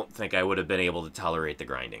don't think I would have been able to tolerate the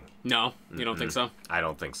grinding. No, you don't think so? I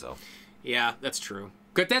don't think so. Yeah, that's true.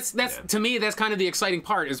 But that's to me, that's kind of the exciting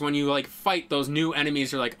part, is when you like fight those new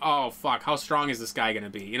enemies. You're like, oh fuck, how strong is this guy gonna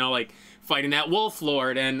be? You know, like fighting that wolf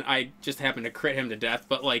lord, and I just happened to crit him to death.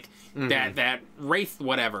 But like that wraith,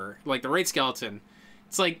 whatever, like the wraith skeleton.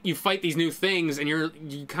 It's like you fight these new things, and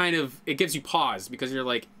you kind of, it gives you pause, because you're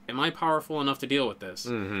like, am I powerful enough to deal with this?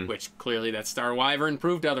 Which clearly that Star Wyvern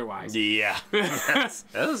proved otherwise. Yeah, that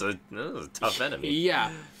was a tough enemy.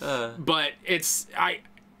 Yeah, but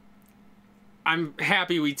I'm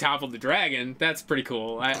happy we toppled the dragon. That's pretty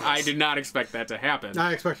cool. I did not expect that to happen.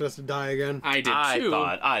 I expected us to die again. I did too.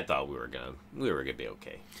 I thought we were gonna be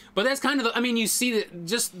okay. But that's kind of you see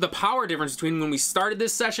just the power difference between when we started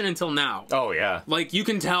this session until now. Oh yeah. Like you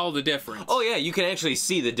can tell the difference. Oh yeah, you can actually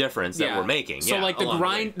see the difference that we're making. So like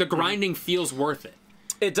the grinding feels worth it.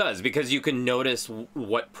 It does, because you can notice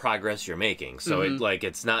what progress you're making. So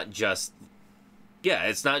it's not just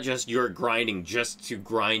it's not just you're grinding just to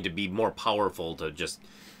grind to be more powerful, to just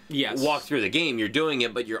walk through the game. You're doing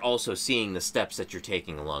it, but you're also seeing the steps that you're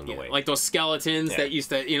taking along the way. Like those skeletons that used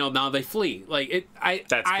to, now they flee. Like it,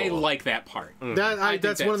 I like that part.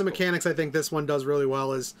 That's one of the mechanics I think this one does really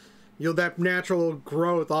well, is that natural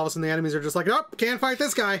growth. All of a sudden the enemies are just like, oh, can't fight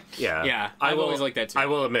this guy. Yeah. I've always liked that too. I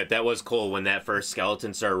will admit, that was cool when that first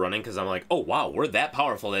skeleton started running, because I'm like, oh wow, we're that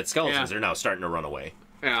powerful that skeletons are now starting to run away.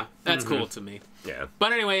 Yeah, that's cool to me. Yeah.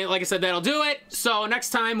 But anyway, like I said, that'll do it. So next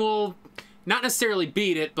time we'll not necessarily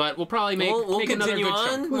beat it, but we'll probably make another good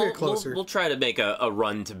chunk. We'll get closer. We'll try to make a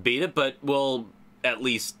run to beat it, but we'll at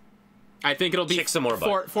least I think it'll be kick some more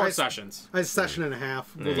butt. four sessions. A session and a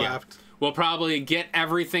half left. We'll probably get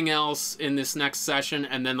everything else in this next session,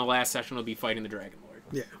 and then the last session will be fighting the Dragon Lord.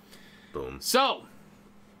 Yeah. Boom. So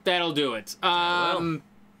that'll do it.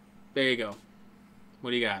 There you go.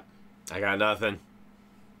 What do you got? I got nothing.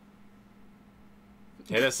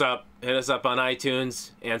 Hit us up on iTunes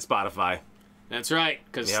and Spotify. That's right,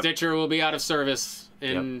 because Stitcher will be out of service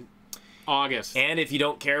in August. And if you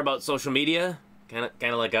don't care about social media, kind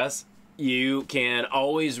of like us, you can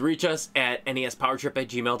always reach us at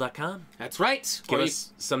nespowertrip@gmail.com. That's right. Give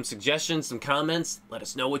us some suggestions, some comments. Let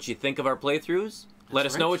us know what you think of our playthroughs. Let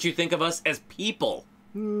us know what you think of us as people.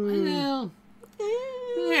 Well,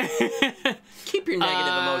 keep your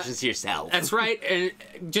negative emotions to yourself. That's right. And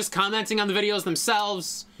just commenting on the videos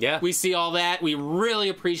themselves. Yeah. We see all that. We really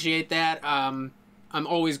appreciate that. I'm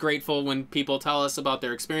always grateful when people tell us about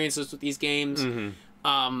their experiences with these games.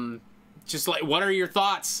 Just like, what are your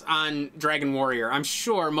thoughts on Dragon Warrior? I'm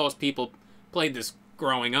sure most people played this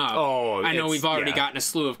growing up. Oh, I know we've already gotten a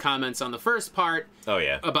slew of comments on the first part. Oh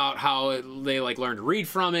yeah. About how they learned to read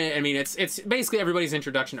from it. I mean, it's basically everybody's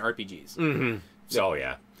introduction to RPGs. Oh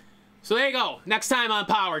yeah. So there you go. Next time on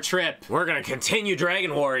Power Trip, we're gonna continue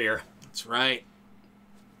Dragon Warrior. That's right.